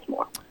voters once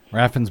more.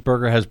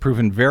 Raffensperger has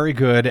proven very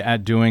good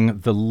at doing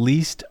the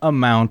least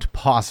amount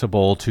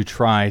possible to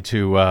try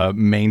to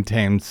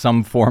maintain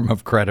some form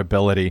of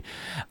credibility.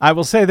 I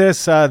will say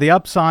this, the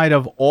upside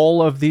of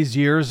all of these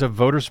years of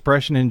voter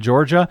suppression in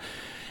Georgia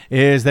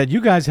is that you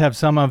guys have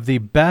some of the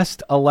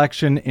best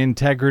election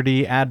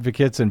integrity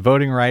advocates and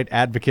voting right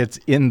advocates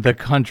in the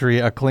country.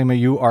 Aklima,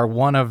 you are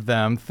one of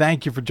them.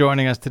 Thank you for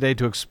joining us today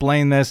to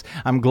explain this.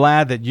 I'm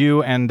glad that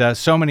you and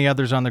so many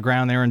others on the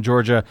ground there in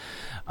Georgia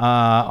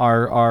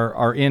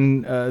are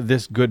in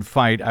this good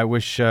fight. I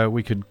wish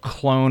we could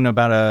clone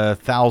about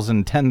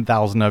 1,000,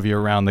 10,000 of you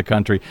around the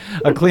country.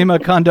 Aklima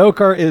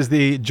Khondoker is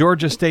the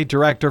Georgia State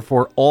Director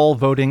for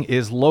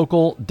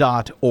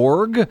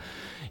allvotingislocal.org.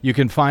 You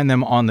can find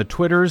them on the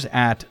Twitters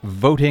at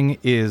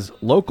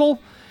votingislocal,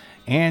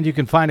 and you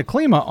can find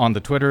Aklima on the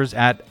Twitters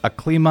at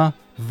Aklima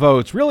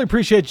Votes. Really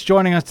appreciate you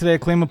joining us today,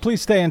 Aklima.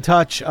 Please stay in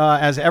touch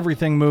as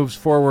everything moves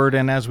forward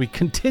and as we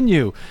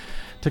continue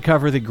to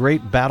cover the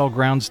great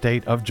battleground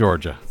state of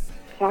Georgia.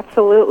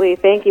 Absolutely.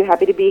 Thank you.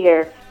 Happy to be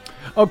here.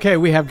 Okay,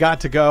 we have got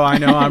to go. I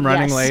know I'm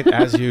running late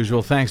as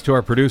usual. Thanks to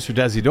our producer,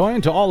 Desi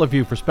Doyen, to all of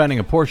you for spending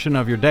a portion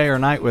of your day or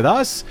night with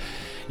us.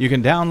 You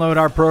can download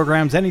our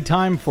programs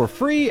anytime for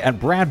free at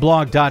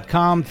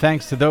bradblog.com.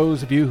 Thanks to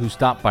those of you who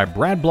stopped by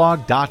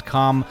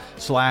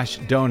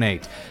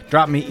bradblog.com/donate.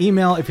 Drop me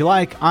email if you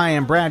like. I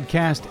am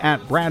BradCast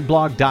at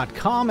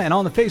bradblog.com. And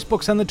on the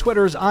Facebooks and the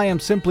Twitters, I am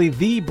simply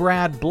the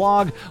Brad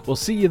Blog. We'll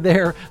see you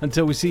there.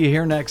 Until we see you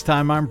here next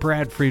time, I'm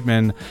Brad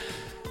Friedman.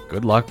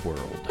 Good luck,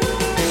 world.